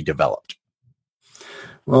or be developed?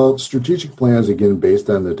 Well, strategic plans, again, based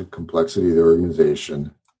on the complexity of the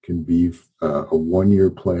organization, can be a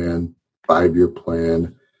 1-year plan, 5-year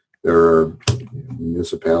plan. There are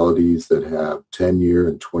municipalities that have 10-year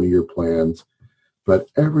and 20-year plans, but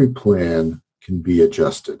every plan can be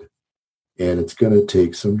adjusted. And it's going to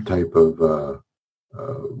take some type of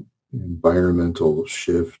environmental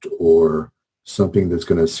shift or something that's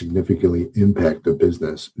going to significantly impact the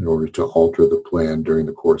business in order to alter the plan during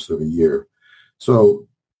the course of a year. So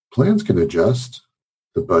plans can adjust.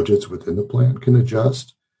 The budgets within the plan can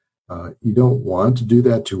adjust. You don't want to do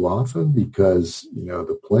that too often because,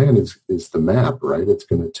 the plan is the map, right?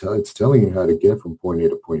 It's telling you how to get from point A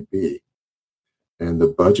to point B. And the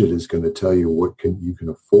budget is going to tell you what you can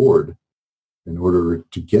afford in order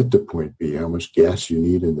to get to point B, how much gas you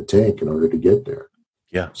need in the tank in order to get there.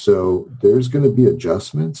 Yeah. So there's going to be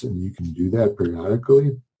adjustments and you can do that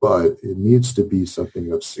periodically, but it needs to be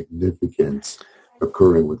something of significance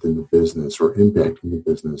occurring within the business or impacting the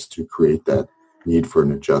business to create that need for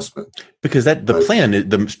an adjustment. Because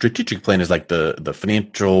the strategic plan is like the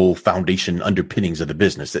financial foundation underpinnings of the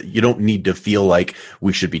business. That you don't need to feel like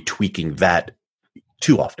we should be tweaking that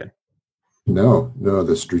too often. No,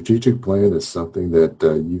 the strategic plan is something that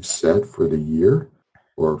you've set for the year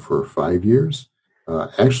or for 5 years.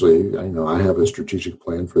 Actually, I have a strategic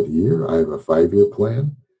plan for the year. I have a 5-year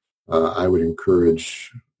plan. I would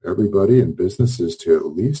encourage everybody in businesses to at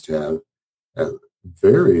least have at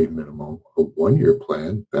very minimum a 1-year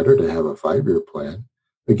plan. Better to have a 5-year plan.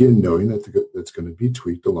 Again, knowing that that's going to be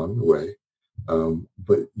tweaked along the way.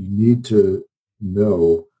 But you need to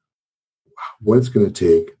know what it's going to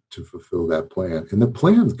take to fulfill that plan. And the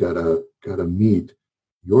plan's got to meet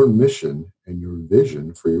your mission and your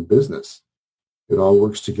vision for your business. It all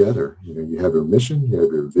works together. You have your mission, you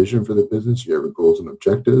have your vision for the business, you have your goals and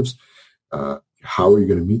objectives. How are you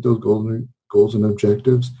going to meet those goals and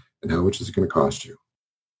objectives, and how much is it going to cost you?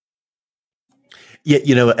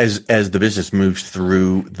 Yeah, as the business moves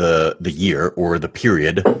through the year or the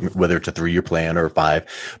period, whether it's a 3-year plan or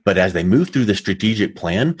 5, but as they move through the strategic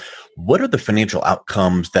plan, what are the financial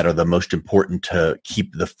outcomes that are the most important to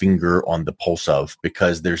keep the finger on the pulse of?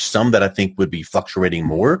 Because there's some that I think would be fluctuating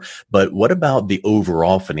more, but what about the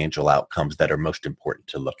overall financial outcomes that are most important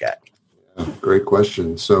to look at? Great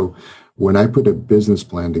question. So when I put a business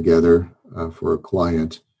plan together for a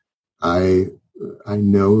client, I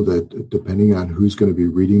know that depending on who's going to be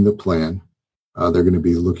reading the plan, they're going to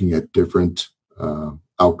be looking at different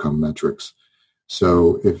outcome metrics.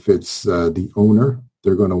 So if it's the owner,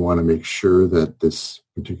 they're going to want to make sure that this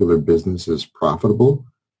particular business is profitable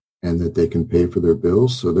and that they can pay for their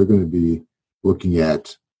bills. So they're going to be looking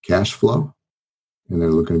at cash flow, and they're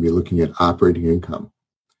going to be looking at operating income.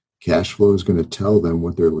 Cash flow is going to tell them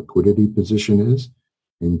what their liquidity position is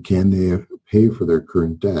and can they pay for their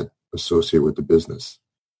current debt associated with the business.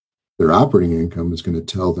 Their operating income is going to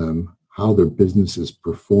tell them how their business is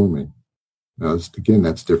performing. Now, again,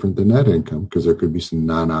 that's different than net income because there could be some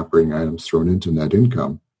non-operating items thrown into net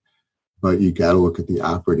income, but you got to look at the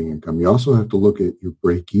operating income. You also have to look at your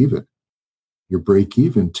break even. Your break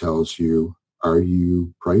even tells you, are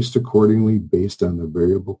you priced accordingly based on the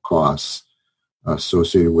variable costs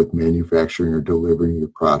associated with manufacturing or delivering your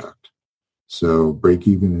product? So break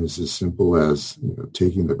even is as simple as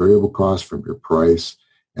taking the variable cost from your price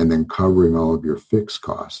and then covering all of your fixed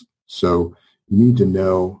costs. So you need to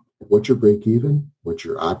know what's your break even, what's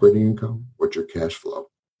your operating income, what's your cash flow.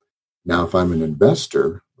 Now, if I'm an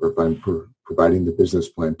investor or if I'm providing the business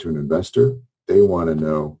plan to an investor, they want to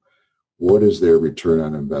know what is their return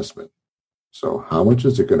on investment? So how much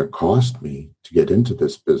is it going to cost me to get into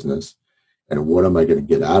this business, and what am I going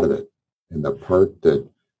to get out of it? And the part that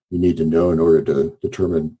you need to know in order to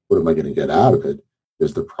determine what am I going to get out of it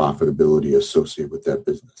is the profitability associated with that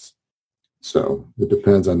business. So it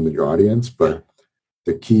depends on your audience, but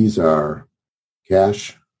the keys are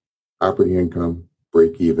cash, operating income,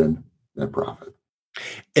 break even, net profit.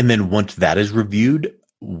 And then once that is reviewed,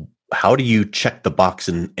 how do you check the box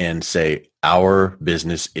and say our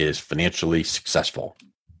business is financially successful?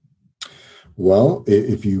 Well,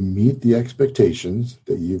 if you meet the expectations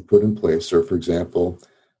that you've put in place, so for example,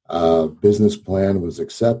 business plan was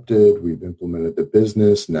accepted, we've implemented the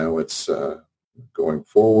business, now it's going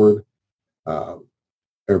forward.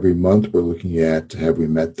 Every month we're looking at, have we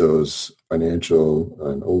met those financial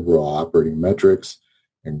and overall operating metrics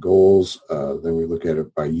and goals? Then we look at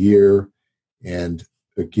it by year. And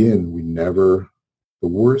again, the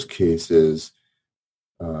worst case is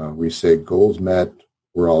we say goals met,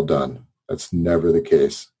 we're all done. That's never the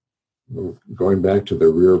case. Going back to the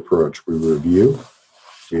rear approach, we review,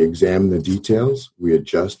 we examine the details, we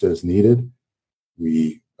adjust as needed,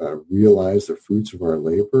 we realize the fruits of our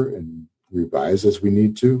labor and revise as we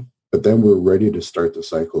need to, but then we're ready to start the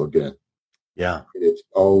cycle again. Yeah. It's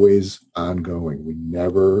always ongoing. We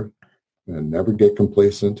never get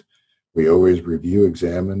complacent. We always review,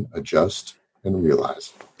 examine, adjust, and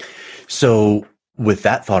realize. So with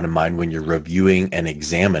that thought in mind, when you're reviewing and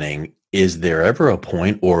examining, is there ever a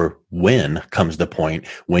point, or when comes the point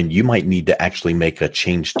when you might need to actually make a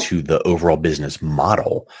change to the overall business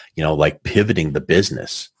model, like pivoting the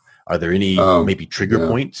business? Are there any maybe trigger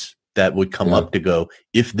points that would come up to go,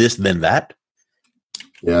 if this, then that?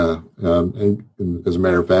 Yeah. And as a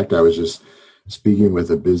matter of fact, I was just speaking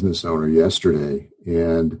with a business owner yesterday,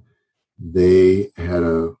 and they had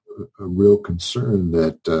a real concern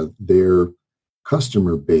that their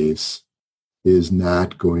customer base is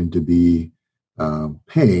not going to be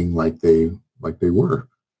paying like they were.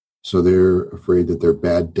 So they're afraid that their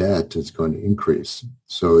bad debt is going to increase.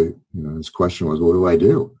 So, his question was, what do I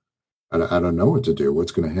do? I don't know what to do.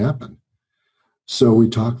 What's going to happen? So we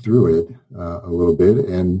talked through it a little bit,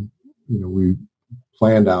 and we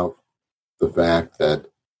planned out the fact that,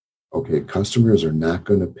 okay, customers are not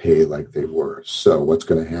going to pay like they were. So what's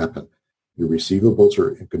going to happen? Your receivables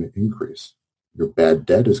are going to increase. Your bad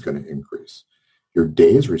debt is going to increase. Your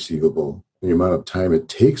days receivable, the amount of time it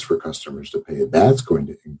takes for customers to pay, that's going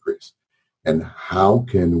to increase. And how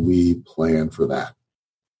can we plan for that?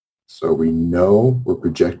 So we know we're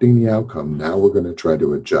projecting the outcome. Now we're going to try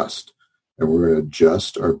to adjust, and we're going to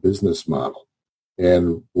adjust our business model.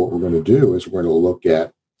 And what we're going to do is we're going to look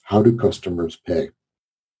at, how do customers pay?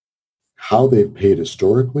 How they've paid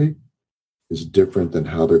historically is different than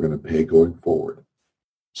how they're going to pay going forward.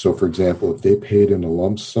 So, for example, if they paid in a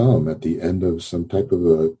lump sum at the end of some type of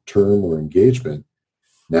a term or engagement,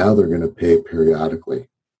 now they're going to pay periodically.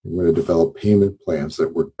 We're going to develop payment plans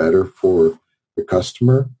that work better for the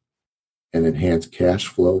customer and enhance cash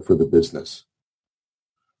flow for the business.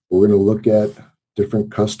 We're going to look at different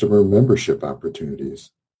customer membership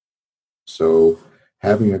opportunities. So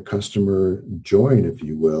having a customer join, if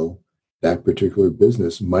you will, that particular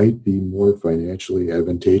business might be more financially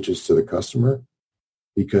advantageous to the customer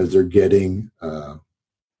because they're getting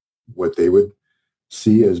what they would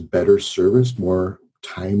see as better service, more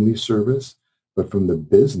timely service. But from the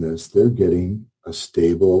business, they're getting a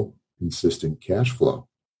stable, consistent cash flow.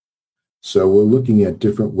 So we're looking at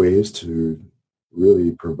different ways to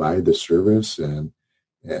really provide the service and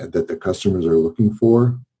that the customers are looking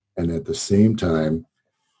for, and at the same time,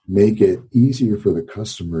 make it easier for the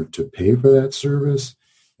customer to pay for that service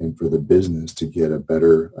and for the business to get a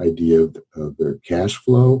better idea of their cash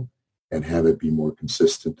flow and have it be more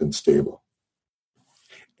consistent and stable.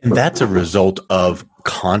 And that's a result of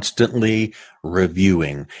constantly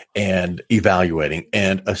reviewing and evaluating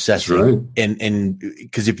and assessing. Right. And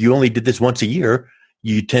because if you only did this once a year,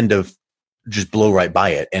 you tend to just blow right by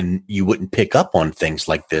it, and you wouldn't pick up on things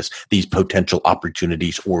like this, these potential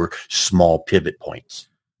opportunities or small pivot points.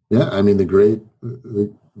 Yeah, I mean, the great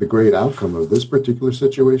outcome of this particular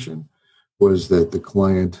situation was that the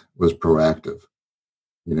client was proactive.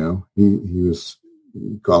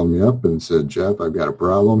 He called me up and said, Jeff, I've got a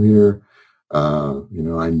problem here.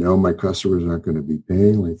 I know my customers aren't going to be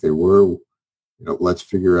paying like they were. Let's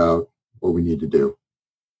figure out what we need to do.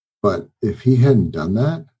 But if he hadn't done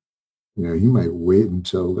that, he might wait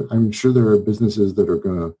until, I'm sure there are businesses that are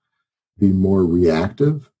going to be more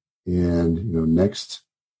reactive. And, next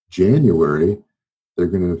January, they're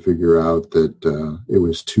going to figure out that it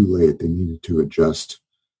was too late. They needed to adjust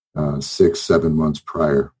 6-7 months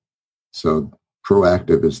prior. So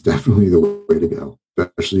proactive is definitely the way to go,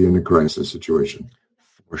 especially in a crisis situation.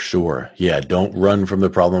 For sure. Yeah. Don't run from the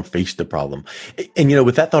problem, face the problem. And,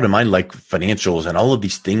 with that thought in mind, like financials and all of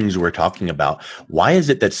these things we're talking about, why is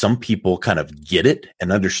it that some people kind of get it and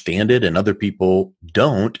understand it and other people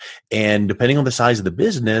don't? And depending on the size of the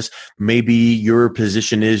business, maybe your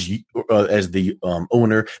position is as the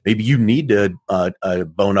owner, maybe you need to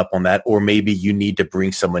bone up on that, or maybe you need to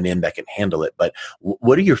bring someone in that can handle it. But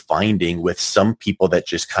what are you finding with some people that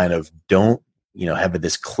just kind of don't, have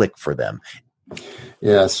this click for them?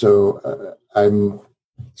 Yeah, so I'm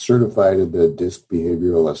certified in the DISC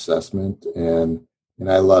behavioral assessment, and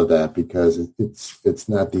I love that because it's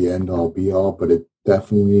not the end all be all, but it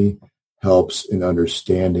definitely helps in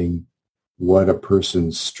understanding what a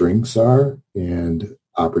person's strengths are and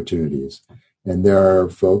opportunities. And there are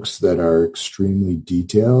folks that are extremely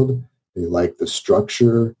detailed. They like the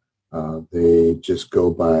structure. They just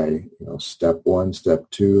go by step one, step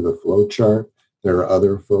two, the flow chart. There are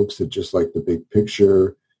other folks that just like the big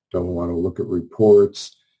picture, don't want to look at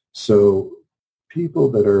reports. So people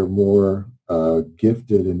that are more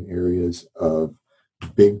gifted in areas of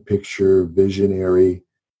big picture, visionary,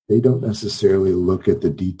 they don't necessarily look at the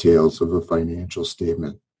details of a financial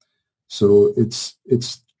statement. So it's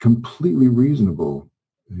completely reasonable.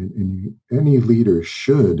 And any leader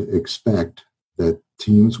should expect that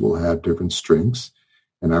teams will have different strengths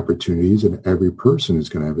and opportunities, and every person is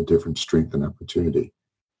going to have a different strength and opportunity.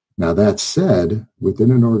 Now, that said,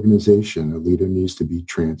 within an organization, a leader needs to be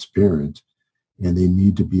transparent, and they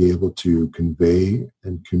need to be able to convey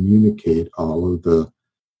and communicate all of the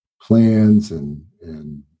plans and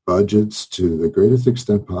budgets to the greatest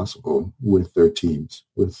extent possible with their teams,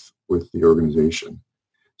 with the organization,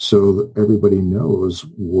 so that everybody knows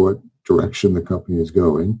what direction the company is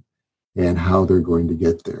going and how they're going to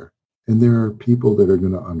get there. And there are people that are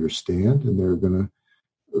going to understand and they're going to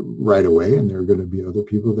right away, and there are going to be other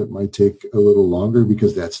people that might take a little longer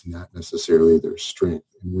because that's not necessarily their strength.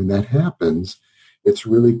 And when that happens, it's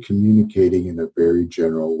really communicating in a very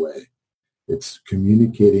general way. It's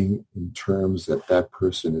communicating in terms that that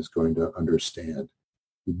person is going to understand.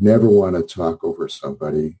 You never want to talk over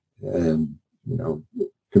somebody and,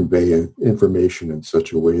 convey information in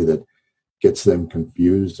such a way that gets them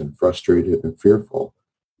confused and frustrated and fearful.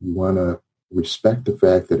 You want to respect the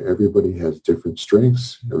fact that everybody has different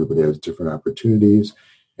strengths, everybody has different opportunities,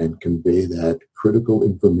 and convey that critical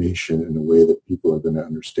information in a way that people are going to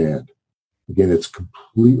understand. Again, it's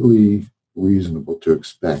completely reasonable to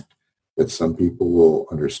expect that some people will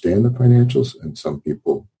understand the financials and some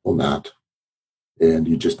people will not. And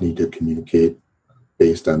you just need to communicate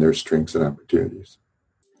based on their strengths and opportunities.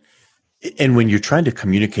 And when you're trying to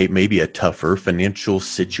communicate maybe a tougher financial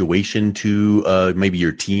situation to maybe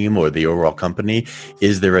your team or the overall company,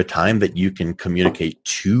 is there a time that you can communicate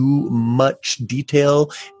too much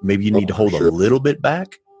detail? Maybe you need to hold a little bit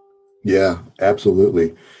back? Yeah,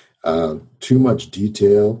 absolutely. Too much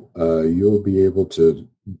detail, you'll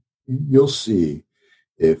see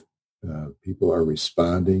if people are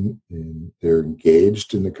responding and they're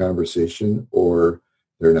engaged in the conversation or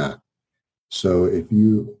they're not. So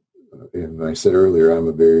and I said earlier, I'm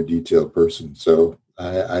a very detailed person. So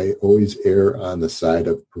I always err on the side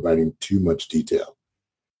of providing too much detail.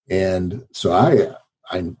 And so I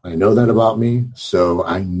know that about me. So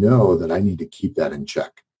I know that I need to keep that in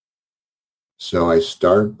check. So I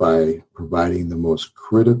start by providing the most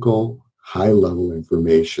critical, high-level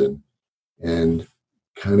information and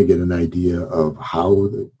kind of get an idea of how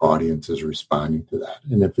the audience is responding to that.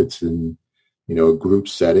 And if it's in, a group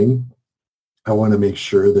setting, I want to make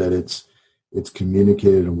sure that it's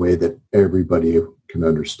communicated in a way that everybody can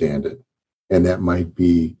understand it. And that might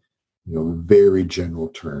be, very general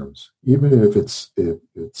terms. Even if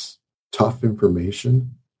it's tough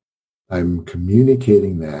information, I'm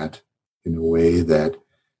communicating that in a way that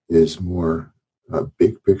is more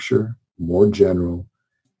big picture, more general,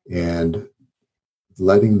 and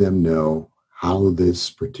letting them know how this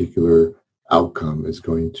particular outcome is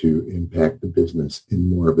going to impact the business in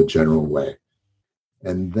more of a general way.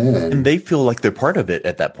 And they feel like they're part of it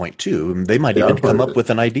at that point too. They might even come up with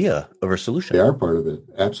an idea or a solution. They are part of it.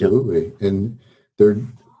 Absolutely. Yep. And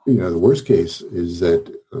the worst case is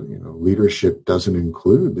that, leadership doesn't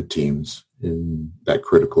include the teams in that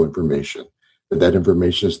critical information. That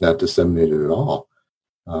information is not disseminated at all.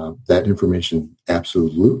 That information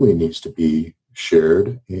absolutely needs to be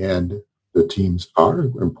shared, and the teams are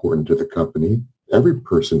important to the company. Every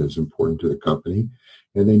person is important to the company,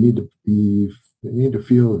 and they need to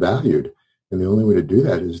feel valued. And the only way to do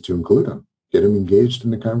that is to include them, get them engaged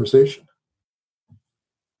in the conversation.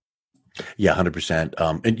 Yeah,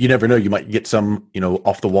 100%. And you never know, you might get some,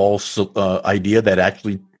 off the wall idea that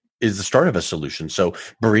actually is the start of a solution. So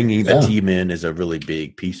bringing the team in is a really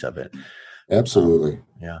big piece of it. Absolutely.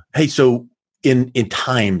 Yeah. Hey, so in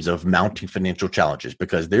times of mounting financial challenges,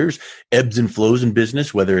 because there's ebbs and flows in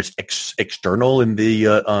business, whether it's external in the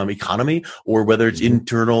economy or whether it's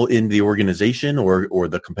internal in the organization or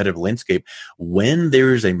the competitive landscape, when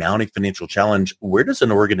there's a mounting financial challenge, where does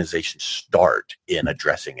an organization start in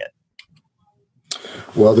addressing it?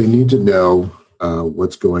 Well, they need to know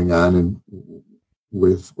what's going on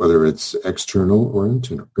with whether it's external or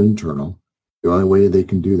internal. The only way they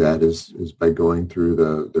can do that is by going through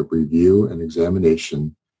the review and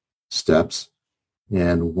examination steps.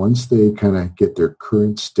 And once they kind of get their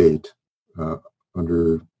current state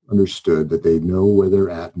understood, that they know where they're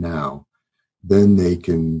at now, then they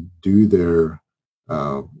can do their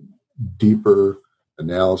deeper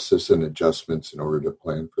analysis and adjustments in order to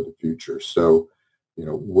plan for the future. So,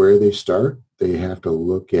 where they start, they have to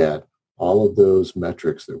look at all of those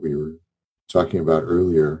metrics that we were talking about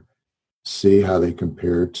earlier, see how they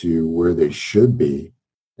compare to where they should be,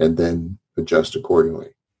 and then adjust accordingly.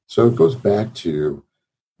 So it goes back to,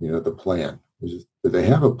 the plan. Do they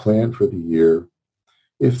have a plan for the year?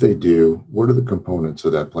 If they do, what are the components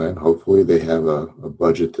of that plan? Hopefully they have a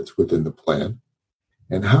budget that's within the plan.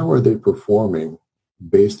 And how are they performing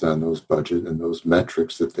based on those budget and those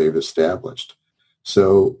metrics that they've established?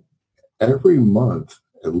 So every month,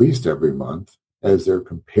 at least every month, as they're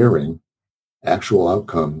comparing actual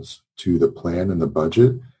outcomes to the plan and the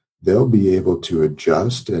budget, they'll be able to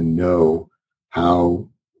adjust and know how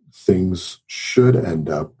things should end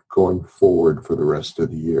up going forward for the rest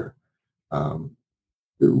of the year. It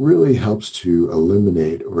really helps to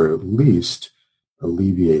eliminate or at least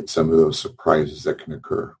alleviate some of those surprises that can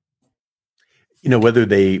occur. Whether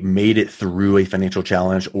they made it through a financial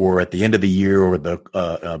challenge or at the end of the year or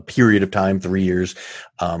the period of time, 3 years,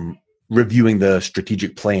 reviewing the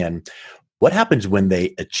strategic plan, what happens when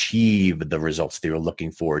they achieve the results they were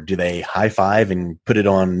looking for? Do they high five and put it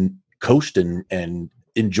on coast and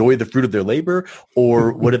enjoy the fruit of their labor,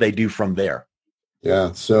 or what do they do from there?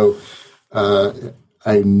 Yeah, so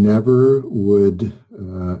I never would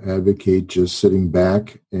advocate just sitting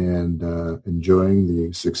back and enjoying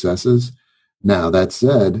the successes. Now, that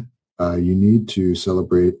said, you need to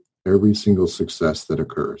celebrate every single success that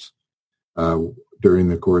occurs during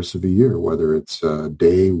the course of a year, whether it's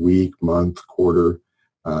day, week, month, quarter.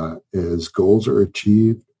 As goals are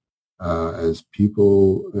achieved, as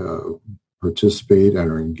people participate and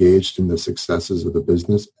are engaged in the successes of the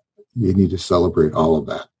business, you need to celebrate all of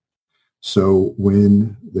that. So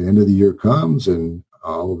when the end of the year comes and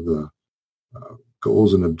all of the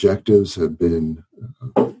goals and objectives have been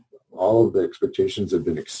all of the expectations have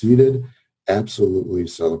been exceeded, absolutely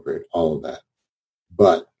celebrate all of that.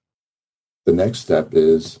 But the next step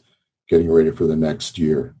is getting ready for the next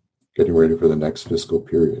year, getting ready for the next fiscal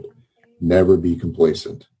period. Never be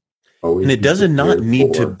complacent. Always and it doesn't not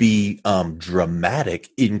need to be dramatic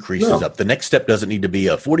increases up. The next step doesn't need to be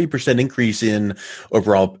a 40% increase in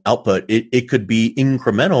overall output. It could be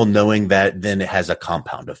incremental, knowing that then it has a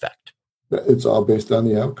compound effect. It's all based on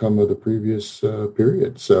the outcome of the previous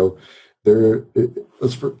period. So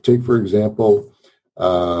let's take, for example,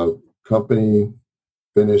 company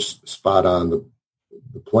finished spot on the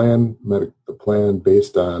plan, met the plan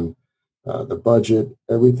based on the budget.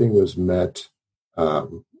 Everything was met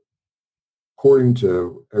according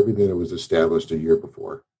to everything that was established a year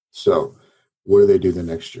before. So what do they do the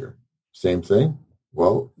next year? Same thing?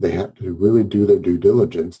 Well, they have to really do their due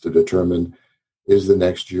diligence to determine, is the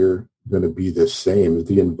next year going to be the same? Is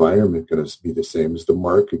the environment going to be the same? Is the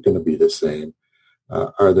market going to be the same?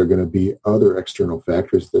 Are there going to be other external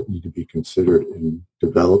factors that need to be considered in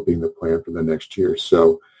developing the plan for the next year?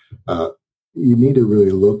 So you need to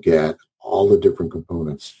really look at all the different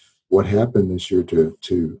components. What happened this year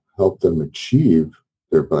to help them achieve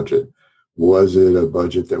their budget? Was it a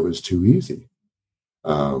budget that was too easy?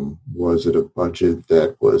 Was it a budget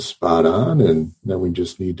that was spot on and then we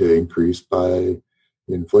just need to increase by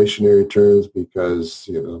inflationary terms because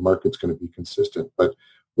the market's going to be consistent? But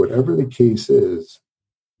whatever the case is,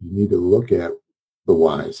 you need to look at the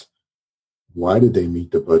whys. Why did they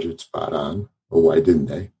meet the budget spot on, or why didn't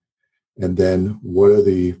they? And then what are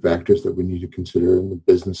the factors that we need to consider in the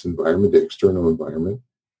business environment, the external environment,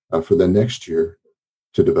 for the next year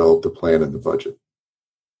to develop the plan and the budget?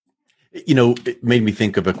 It made me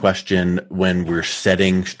think of a question when we're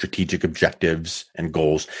setting strategic objectives and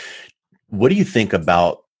goals. What do you think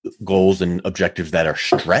about goals and objectives that are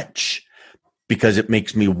stretch, because it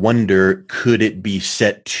makes me wonder, could it be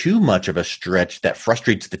set too much of a stretch that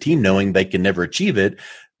frustrates the team knowing they can never achieve it?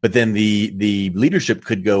 But then the leadership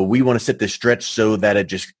could go, we want to set this stretch so that it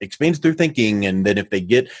just expands their thinking. And then if they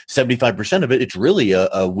get 75% of it, it's really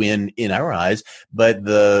a win in our eyes. But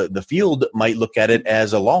the field might look at it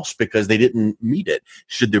as a loss because they didn't meet it.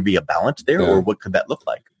 Should there be a balance there, or what could that look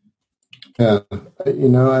like? Yeah,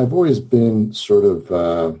 I've always been sort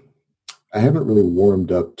of, I haven't really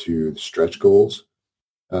warmed up to stretch goals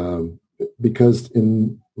because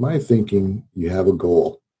in my thinking, you have a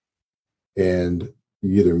goal and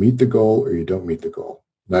you either meet the goal or you don't meet the goal.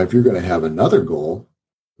 Now, if you're going to have another goal,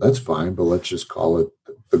 that's fine, but let's just call it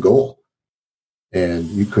the goal. And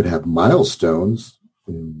you could have milestones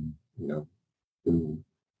in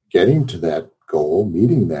getting to that goal,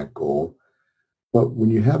 meeting that goal. But when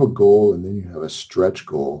you have a goal and then you have a stretch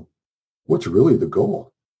goal, what's really the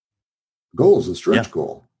goal? The goal is the stretch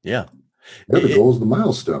goal. Yeah. The goal is the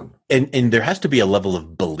milestone. And there has to be a level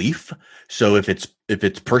of belief. So if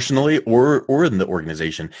it's personally or in the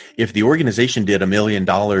organization, if the organization did $1 million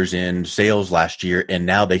in sales last year and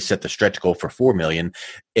now they set the stretch goal for 4 million,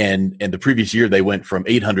 and the previous year they went from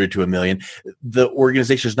 800 to 1 million, the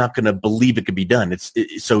organization is not going to believe it could be done.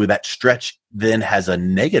 So that stretch then has a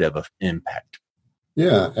negative impact.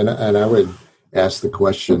 Yeah, and I would ask the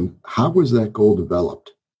question: how was that goal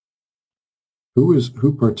developed?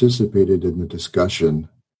 Who participated in the discussion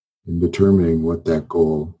in determining what that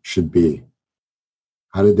goal should be?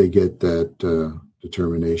 How did they get that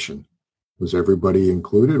determination? Was everybody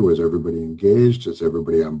included? Was everybody engaged? Is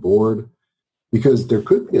everybody on board? Because there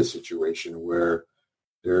could be a situation where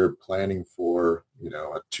they're planning for,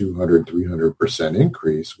 a 200, 300%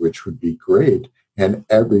 increase, which would be great. And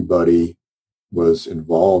everybody was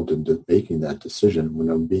involved in making that decision. When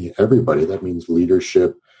I'm being everybody, that means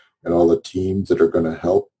leadership and all the teams that are going to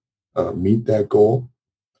help meet that goal.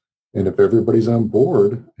 And if everybody's on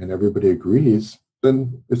board and everybody agrees,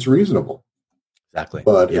 then it's reasonable. Exactly.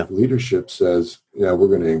 But if leadership says, we're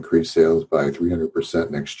going to increase sales by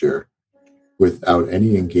 300% next year without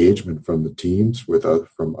any engagement from the teams,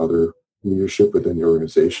 from other leadership within the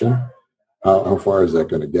organization, how far is that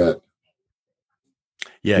going to get?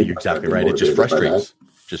 Yeah, you're exactly right. It just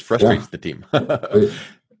frustrates the team.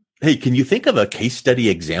 Hey, can you think of a case study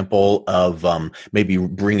example of maybe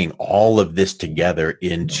bringing all of this together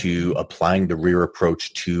into applying the REAR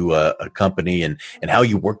approach to a company and how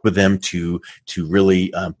you work with them to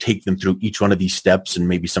really take them through each one of these steps and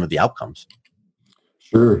maybe some of the outcomes?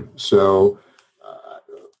 Sure. So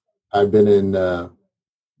I've been in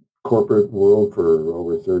corporate world for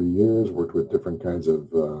over 30 years, worked with different kinds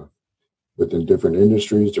of, within different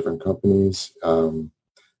industries, different companies.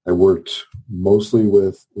 I worked mostly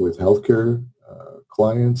with healthcare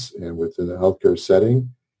clients and within the healthcare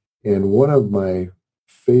setting. And one of my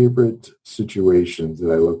favorite situations that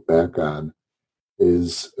I look back on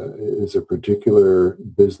is a particular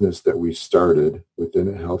business that we started within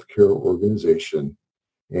a healthcare organization.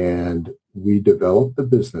 And we developed the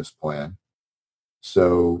business plan.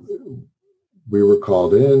 So we were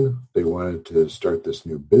called in. They wanted to start this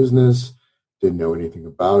new business, didn't know anything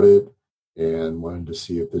about it, and wanted to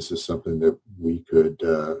see if this is something that we could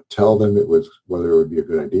tell them whether it would be a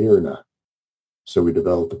good idea or not. So we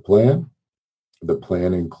developed a plan. The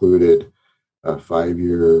plan included a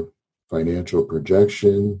 5-year financial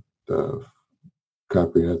projection, the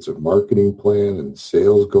comprehensive marketing plan and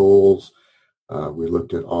sales goals. We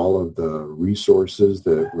looked at all of the resources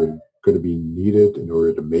that were going to be needed in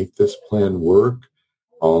order to make this plan work,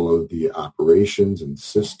 all of the operations and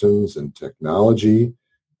systems and technology.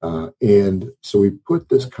 And so we put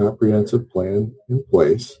this comprehensive plan in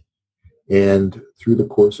place, and through the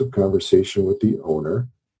course of conversation with the owner,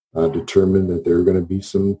 determined that there were going to be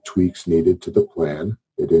some tweaks needed to the plan.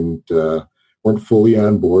 They weren't fully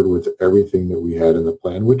on board with everything that we had in the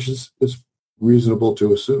plan, which is reasonable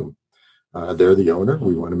to assume. They're the owner.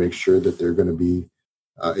 We want to make sure that they're going to be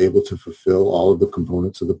able to fulfill all of the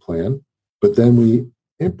components of the plan. But then we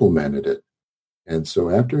implemented it. And so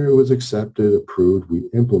after it was accepted, approved, we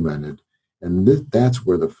implemented. And that's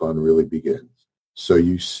where the fun really begins. So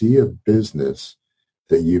you see a business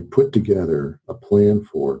that you put together a plan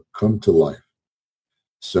for come to life.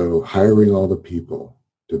 So hiring all the people,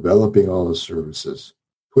 developing all the services,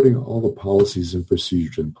 putting all the policies and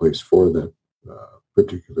procedures in place for that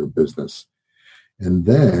particular business, and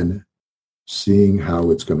then seeing how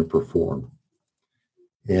it's going to perform.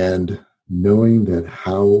 And knowing that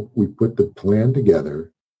how we put the plan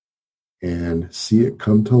together and see it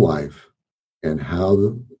come to life and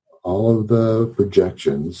how all of the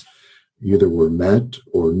projections either were met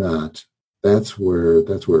or not that's where it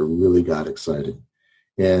really got exciting.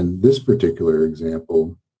 And this particular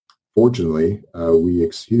example, fortunately, we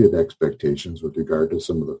exceeded expectations with regard to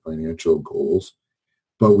some of the financial goals,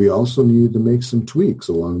 but we also needed to make some tweaks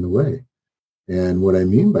along the way. And what I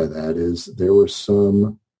mean by that is there were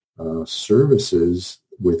some services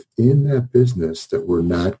within that business that were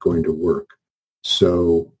not going to work.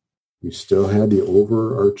 So we still had the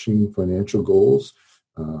overarching financial goals.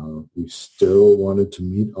 We still wanted to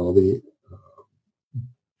meet all the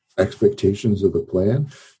expectations of the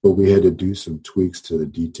plan, but we had to do some tweaks to the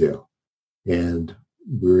detail. And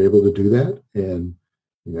we were able to do that. And,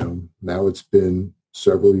 now it's been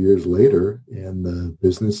several years later and the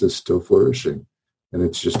business is still flourishing. And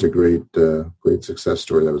it's just a great success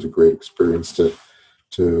story. That was a great experience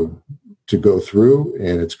to go through.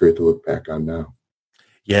 And it's great to look back on now.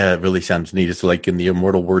 Yeah, it really sounds neat. It's like in the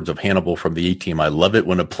immortal words of Hannibal from the A-Team, I love it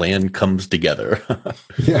when a plan comes together.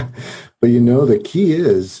 Yeah. But the key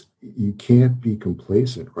is you can't be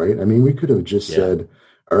complacent, right? I mean, we could have just said,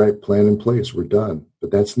 all right, plan in place, we're done.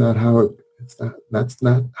 But that's not how that's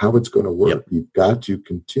not how it's going to work. Yep. You've got to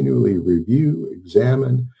continually review,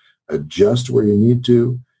 examine, adjust where you need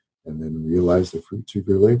to, and then realize the fruits of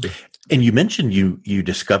your labor. And you mentioned you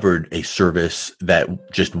discovered a service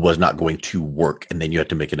that just was not going to work, and then you had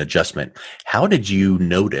to make an adjustment. How did you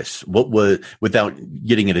notice? What was, without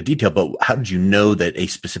getting into detail, but how did you know that a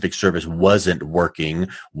specific service wasn't working?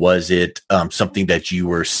 Was it something that you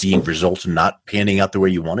were seeing results not panning out the way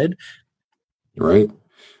you wanted? Right.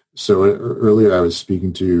 So earlier I was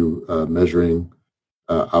speaking to measuring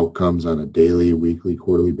outcomes on a daily, weekly,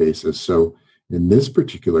 quarterly basis. So in this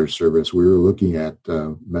particular service, we were looking at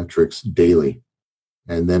metrics daily,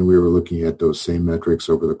 and then we were looking at those same metrics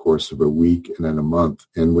over the course of a week and then a month.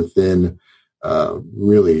 And within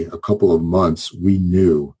really a couple of months, we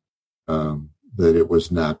knew that it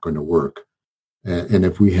was not going to work. And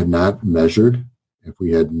if we had not measured, if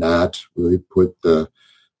we had not really put the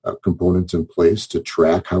components in place to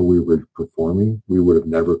track how we were performing, we would have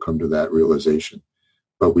never come to that realization.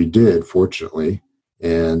 But we did, fortunately.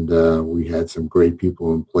 And we had some great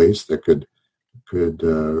people in place that could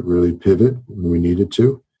really pivot when we needed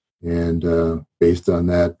to. And based on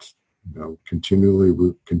that,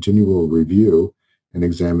 continual review and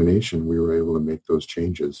examination, we were able to make those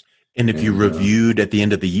changes. And if you reviewed at the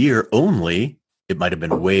end of the year only, it might have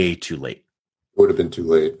been way too late. Would have been too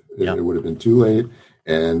late. Yeah. It would have been too late,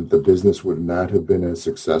 and the business would not have been as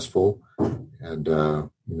successful. And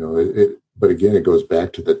but again, it goes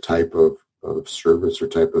back to the type of service or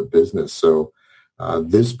type of business. So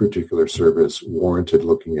this particular service warranted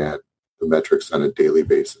looking at the metrics on a daily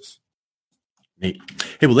basis. Neat.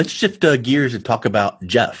 Hey, well, let's shift gears and talk about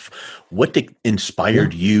Jeff. What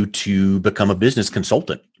inspired you to become a business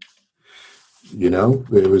consultant?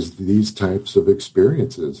 It was these types of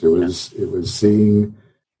experiences. It was seeing,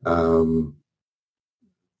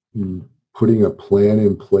 putting a plan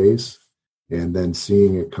in place and then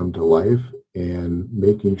seeing it come to life and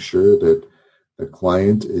making sure that the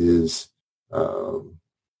client is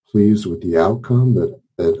pleased with the outcome,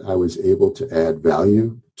 that I was able to add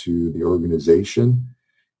value to the organization.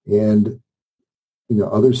 And,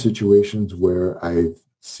 other situations where I've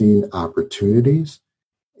seen opportunities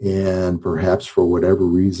and perhaps for whatever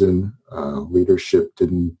reason, leadership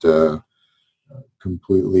didn't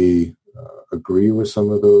completely agree with some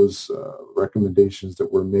of those recommendations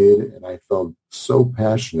that were made. And I felt so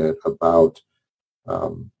passionate about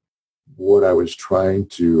what I was trying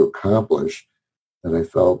to accomplish that I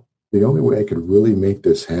felt the only way I could really make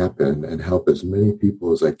this happen and help as many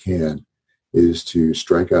people as I can is to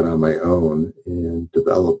strike out on my own and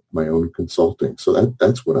develop my own consulting. So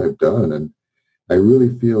that's what I've done. And I really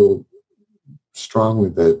feel strongly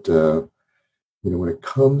that, when it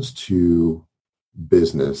comes to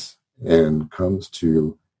business and comes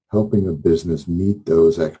to helping a business meet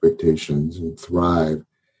those expectations and thrive,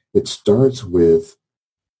 it starts with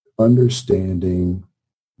understanding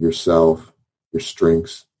yourself, your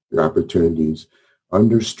strengths, your opportunities,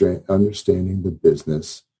 understanding the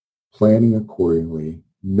business, planning accordingly,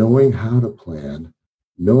 knowing how to plan,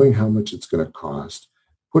 knowing how much it's going to cost,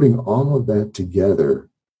 putting all of that together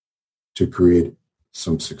to create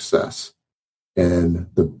some success. And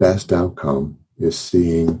the best outcome is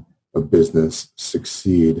seeing a business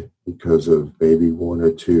succeed because of maybe one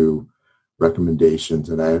or two recommendations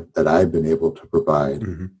that I've been able to provide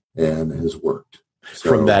and has worked. So,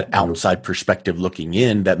 from that outside perspective looking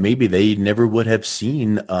in that maybe they never would have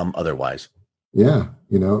seen otherwise. Yeah.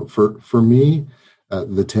 For me,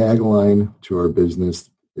 the tagline to our business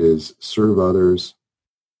is serve others,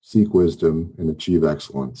 seek wisdom, and achieve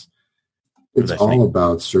excellence. It's all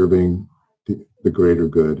about serving the greater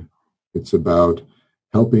good. It's about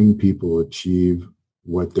helping people achieve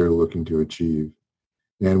what they're looking to achieve.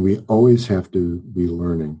 And we always have to be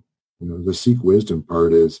learning. The seek wisdom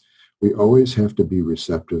part is we always have to be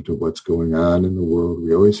receptive to what's going on in the world.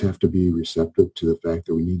 We always have to be receptive to the fact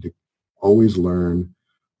that we need to always learn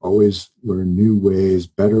new ways,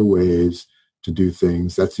 better ways to do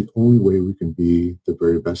things. That's the only way we can be the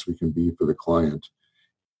very best we can be for the client.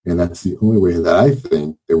 And that's the only way that I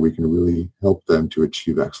think that we can really help them to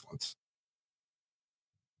achieve excellence.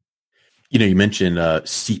 You mentioned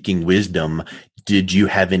seeking wisdom. Did you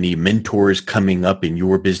have any mentors coming up in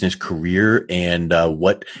your business career, and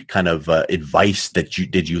what kind of advice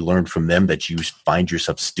did you learn from them that you find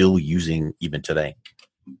yourself still using even today?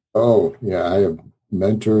 Oh, yeah, I have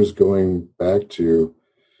mentors going back to,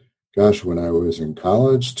 when I was in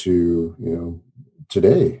college to,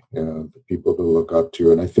 today, the people to look up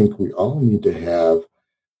to. And I think we all need to have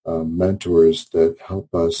mentors that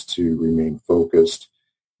help us to remain focused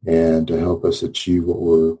and to help us achieve what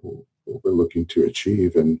we're looking to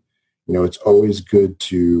achieve. And, it's always good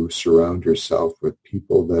to surround yourself with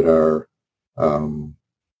people that are, I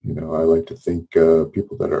like to think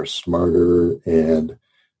people that are smarter and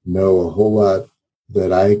know a whole lot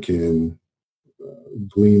that I can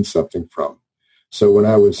glean something from. So when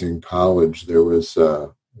I was in college, there was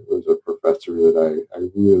a professor that I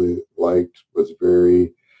really liked, was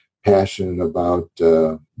very passionate about,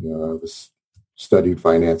 I was studied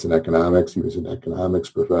finance and economics. He was an economics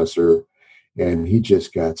professor, and he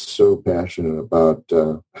just got so passionate about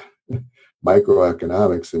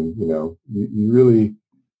microeconomics. And, you really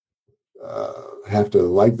have to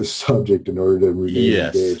like the subject in order to remain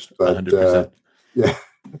engaged. But 100%. Yeah,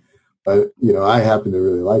 but, I happen to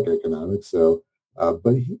really like economics. So,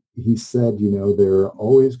 but he said, there are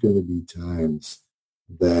always going to be times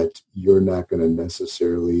that you're not going to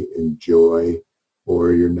necessarily enjoy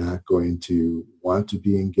or you're not going to want to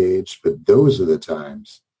be engaged, but those are the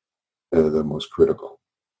times that are the most critical.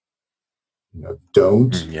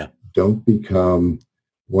 Don't become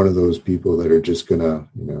one of those people that are just going to,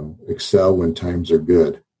 excel when times are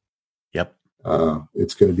good. Yep.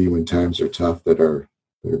 It's going to be when times are tough that are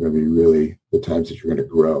going to be really the times that you're going to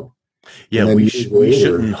grow. Yeah, we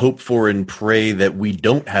shouldn't hope for and pray that we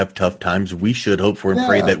don't have tough times. We should hope for and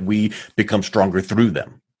pray that we become stronger through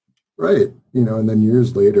them. Right. And then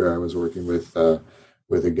years later, I was working with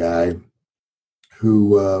a guy who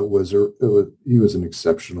was an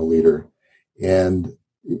exceptional leader. And,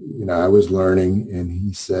 I was learning, and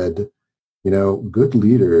he said, good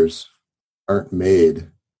leaders aren't made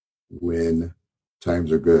when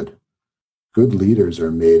times are good. Good leaders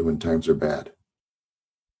are made when times are bad.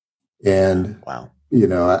 And, wow.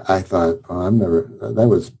 I thought, that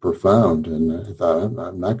was profound. And I thought,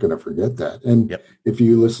 I'm not going to forget that. And if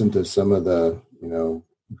you listen to some of the,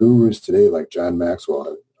 gurus today, like John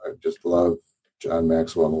Maxwell, I just love John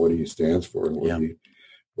Maxwell and what he stands for and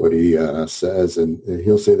what he says. And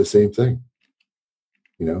he'll say the same thing.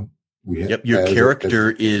 Your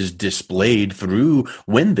character is displayed through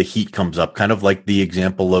when the heat comes up, kind of like the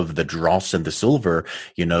example of the dross and the silver.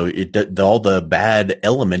 All the bad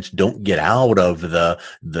elements don't get out of the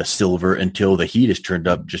silver until the heat is turned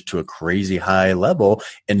up just to a crazy high level,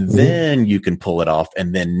 and then you can pull it off,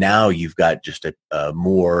 and then now you've got just a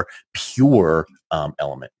more pure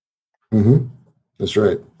element. Mm-hmm. That's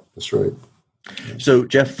right. So,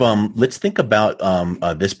 Jeff, let's think about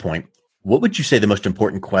this point. What would you say the most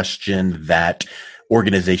important question that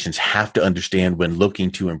organizations have to understand when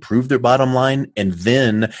looking to improve their bottom line? And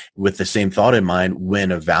then with the same thought in mind,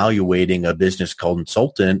 when evaluating a business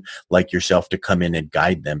consultant like yourself to come in and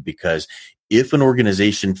guide them? Because if an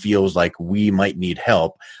organization feels like we might need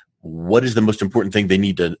help, what is the most important thing they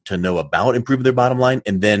need to know about improving their bottom line?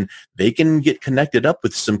 And then they can get connected up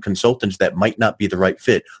with some consultants that might not be the right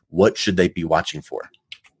fit. What should they be watching for?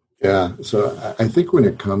 Yeah. So I think when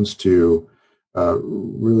it comes to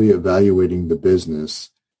really evaluating the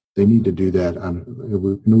business, they need to do that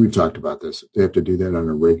we've talked about this. They have to do that on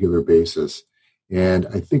a regular basis. And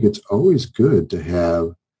I think it's always good to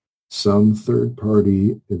have some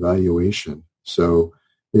third-party evaluation. So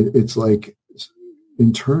it's like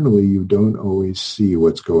internally, you don't always see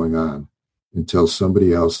what's going on until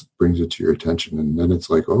somebody else brings it to your attention. And then it's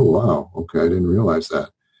like, oh, wow, okay, I didn't realize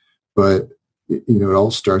that. But it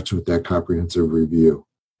all starts with that comprehensive review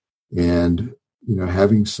and,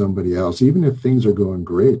 having somebody else, even if things are going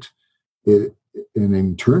great, and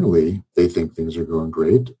internally they think things are going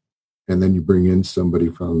great. And then you bring in somebody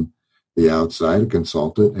from the outside, a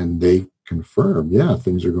consultant, and they confirm, yeah,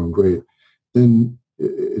 things are going great. Then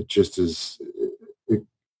it just is,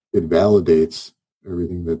 it validates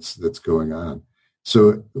everything that's going on.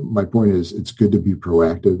 So my point is, it's good to be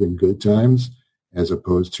proactive in good times as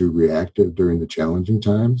opposed to reactive during the challenging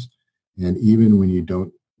times. And even when you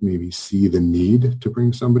don't maybe see the need to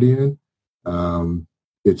bring somebody in,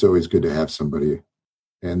 it's always good to have somebody.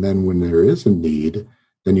 And then when there is a need,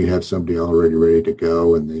 then you have somebody already ready to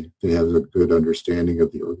go, and they have a good understanding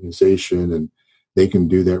of the organization, and they can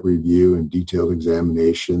do that review and detailed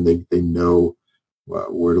examination. They know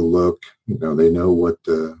where to look. They know what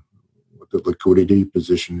the liquidity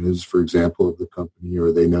position is, for example, of the company,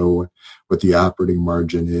 or they know what the operating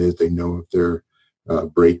margin is. They know if their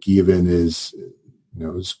break even is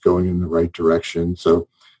going in the right direction. So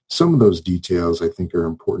some of those details I think are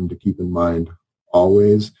important to keep in mind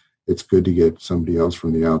always. It's good to get somebody else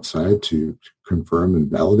from the outside to confirm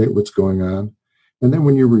and validate what's going on. And then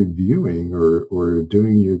when you're reviewing or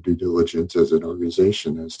doing your due diligence as an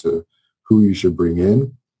organization as to who you should bring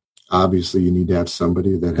in, obviously you need to have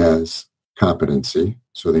somebody that has competency.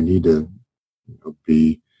 So they need to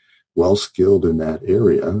be well skilled in that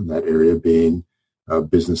area being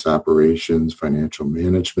business operations, financial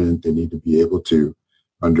management. They need to be able to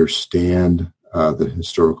understand the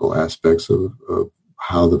historical aspects of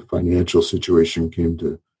how the financial situation came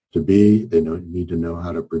to be. They need to know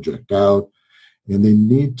how to project out. And they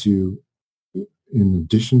need to, in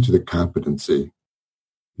addition to the competency,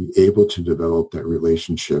 be able to develop that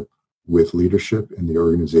relationship with leadership in the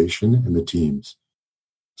organization and the teams.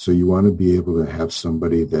 So you want to be able to have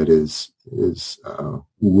somebody that is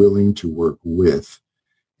willing to work with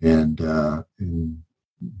and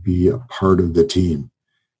be a part of the team.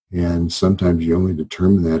 And sometimes you only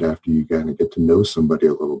determine that after you kind of get to know somebody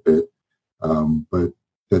a little bit. But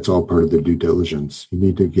that's all part of the due diligence. You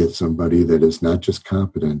need to get somebody that is not just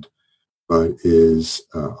competent, but is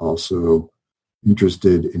also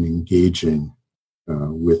interested in engaging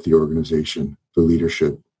with the organization, the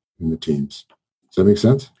leadership, and the teams. Does that make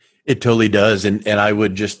sense? It totally does. And I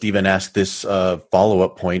would just even ask this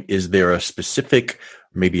follow-up point. Is there a specific,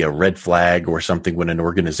 maybe a red flag or something when an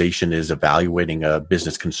organization is evaluating a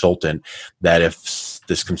business consultant, that if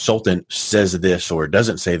this consultant says this or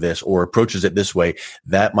doesn't say this or approaches it this way,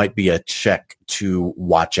 that might be a check to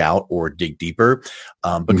watch out or dig deeper?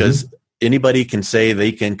 Because anybody can say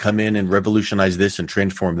they can come in and revolutionize this and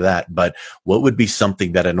transform that. But what would be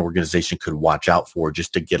something that an organization could watch out for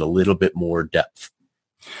just to get a little bit more depth?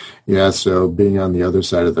 Yeah, so being on the other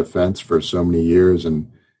side of the fence for so many years,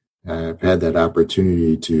 and I've had that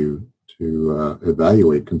opportunity to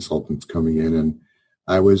evaluate consultants coming in, and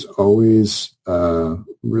I was always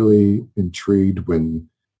really intrigued when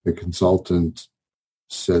the consultant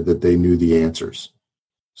said that they knew the answers.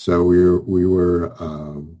 So we were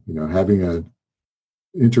having an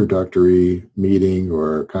introductory meeting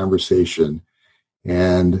or conversation,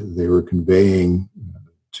 and they were conveying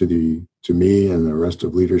to me and the rest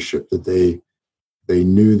of leadership that they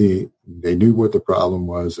knew what the problem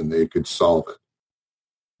was and they could solve it.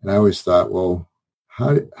 And I always thought, well,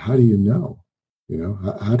 how do you know?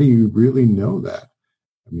 How do you really know that?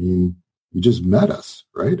 I mean, you just met us,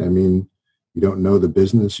 right? I mean, you don't know the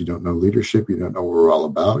business, you don't know leadership, you don't know what we're all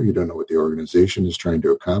about, you don't know what the organization is trying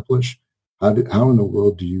to accomplish. How in the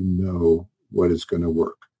world do you know what is going to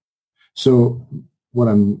work? So what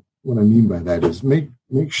I mean by that is make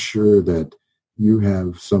sure that you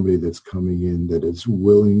have somebody that's coming in that is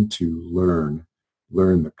willing to learn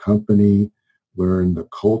the company, learn the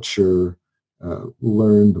culture,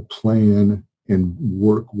 learn the plan, and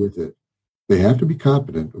work with it. They have to be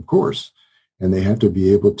competent, of course, and they have to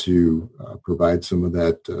be able to provide some of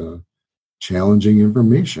that challenging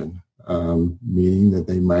information, meaning that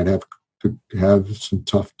they might have to have some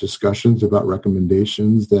tough discussions about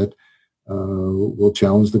recommendations that will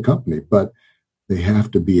challenge the company. But they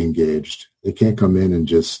have to be engaged. They can't come in and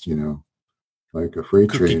just, like a freight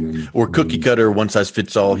train. Or cookie cutter, one size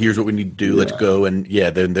fits all. Here's what we need to do. Yeah. Let's go. And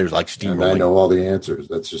then there's like steamrolling. And I know all the answers.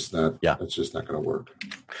 That's just not going to work.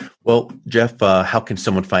 Well, Jeff, how can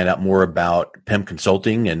someone find out more about PEM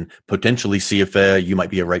Consulting and potentially see if you might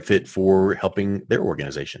be a right fit for helping their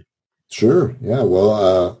organization? Sure. Yeah.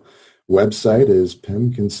 Well, website is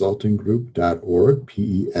pemconsultinggroup.org,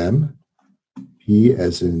 PEM. P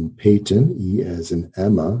as in Peyton, E as in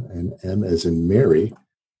Emma, and M as in Mary.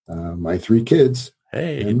 My three kids,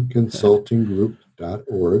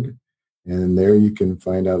 pemconsultinggroup.org. And there you can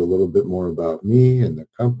find out a little bit more about me and the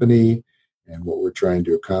company and what we're trying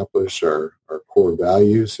to accomplish, our core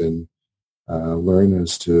values, and learn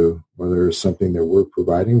as to whether something that we're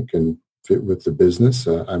providing can fit with the business.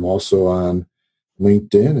 I'm also on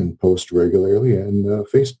LinkedIn and post regularly, and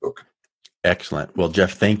Facebook. Excellent. Well,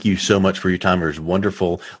 Jeff, thank you so much for your time. It was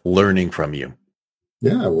wonderful learning from you.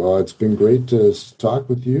 Yeah, well, it's been great to talk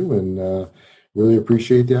with you, and really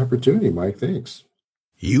appreciate the opportunity, Mike. Thanks.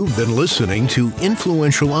 You've been listening to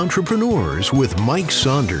Influential Entrepreneurs with Mike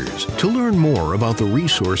Saunders. To learn more about the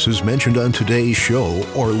resources mentioned on today's show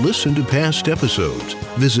or listen to past episodes,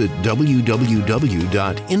 visit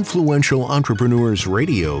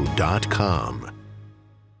www.influentialentrepreneursradio.com.